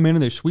Cubs come in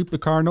and they sweep the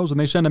Cardinals and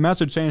they send a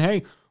message saying,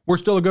 hey, we're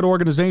still a good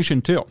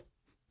organization too.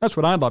 That's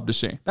what I'd love to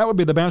see. That would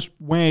be the best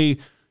way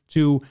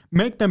to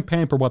make them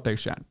pay for what they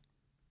said.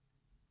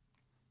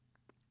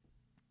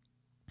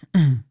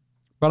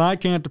 But I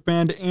can't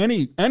defend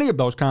any of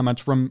those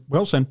comments from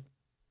Wilson.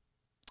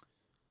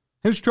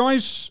 His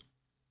choice,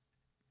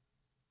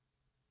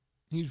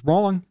 he's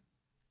wrong.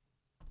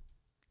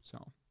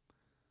 So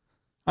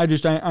I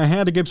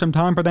had to give some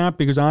time for that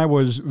because I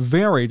was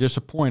very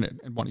disappointed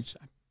in what he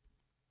said.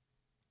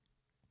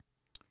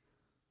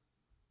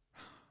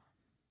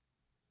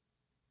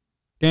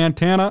 Dan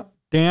Tana,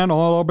 Dan,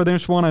 all over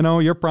this one. I know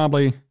you're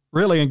probably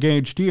really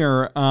engaged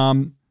here.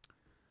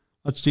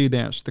 Let's see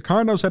this. The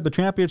Cardinals have the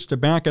championships to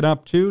back it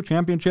up too.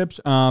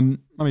 Championships. Let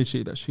me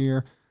see this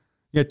here.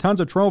 You get tons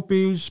of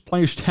trophies,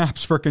 play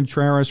stats for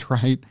Contreras,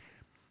 right?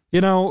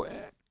 Dan,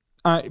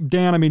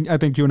 I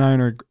think you and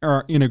I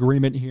are in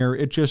agreement here.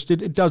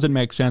 It doesn't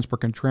make sense for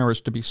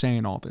Contreras to be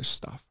saying all this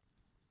stuff.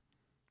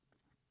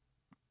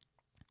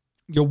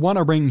 You won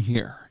a ring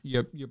here.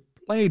 You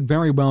played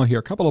very well here.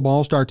 A couple of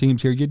all-star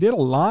teams here. You did a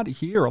lot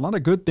here, a lot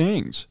of good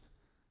things.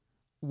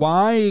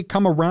 Why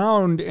come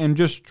around and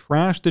just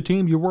trash the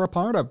team you were a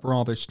part of for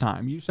all this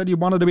time? You said you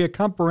wanted to be a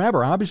Cub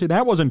forever. Obviously,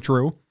 that wasn't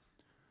true.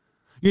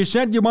 You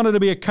said you wanted to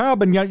be a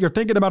Cub, and yet you're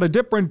thinking about a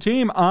different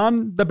team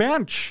on the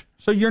bench.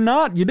 So you're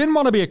not. You didn't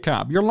want to be a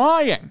Cub. You're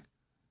lying.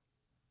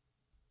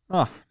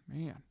 Oh,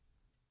 man.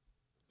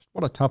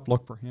 What a tough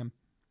look for him.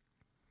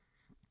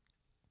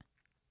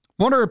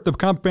 Wonder if the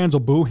Cub fans will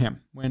boo him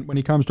when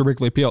he comes to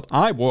Wrigley Field.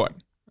 I would.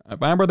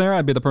 If I were there,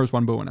 I'd be the first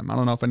one booing him. I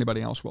don't know if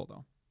anybody else will,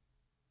 though.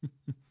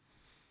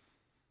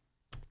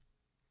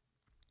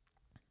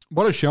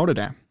 What a show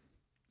today. A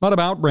lot of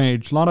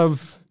outrage, a lot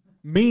of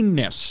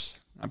meanness.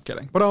 I'm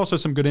kidding. But also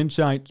some good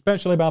insight,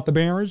 especially about the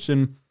Bears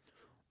and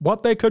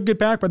what they could get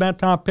back for that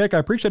top pick. I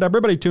appreciate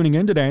everybody tuning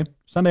in today.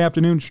 Sunday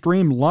afternoon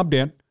stream, loved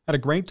it. Had a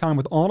great time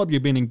with all of you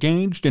being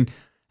engaged and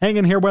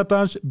hanging here with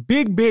us.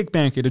 Big, big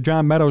thank you to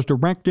John Meadows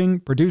directing,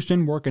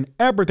 producing, working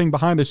everything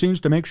behind the scenes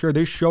to make sure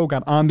this show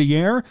got on the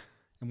air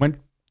and went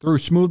through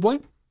smoothly.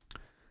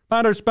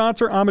 Find our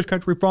sponsor, Amish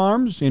Country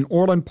Farms in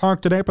Orland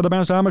Park today for the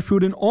best Amish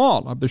food in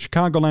all of the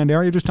Chicagoland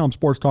area. Just tell them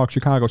Sports Talk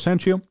Chicago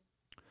sent you.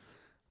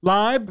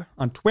 Live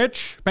on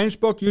Twitch,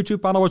 Facebook,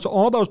 YouTube. Follow us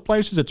all those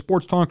places at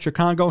Sports Talk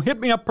Chicago. Hit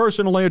me up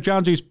personally at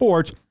John Z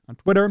Sports on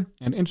Twitter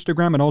and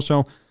Instagram, and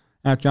also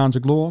at John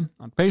Zaglua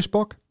on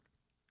Facebook.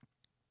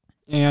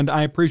 And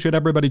I appreciate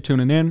everybody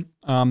tuning in.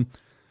 Going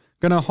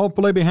to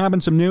hopefully be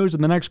having some news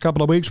in the next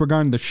couple of weeks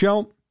regarding the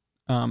show.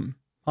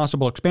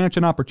 Possible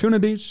expansion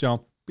opportunities.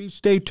 So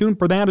stay tuned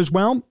for that as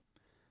well.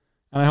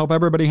 And I hope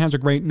everybody has a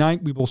great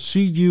night. We will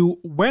see you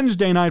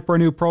Wednesday night for a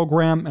new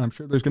program, and I'm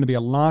sure there's going to be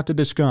a lot to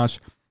discuss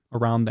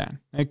around that.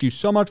 Thank you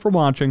so much for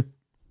watching,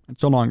 and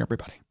so long,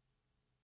 everybody.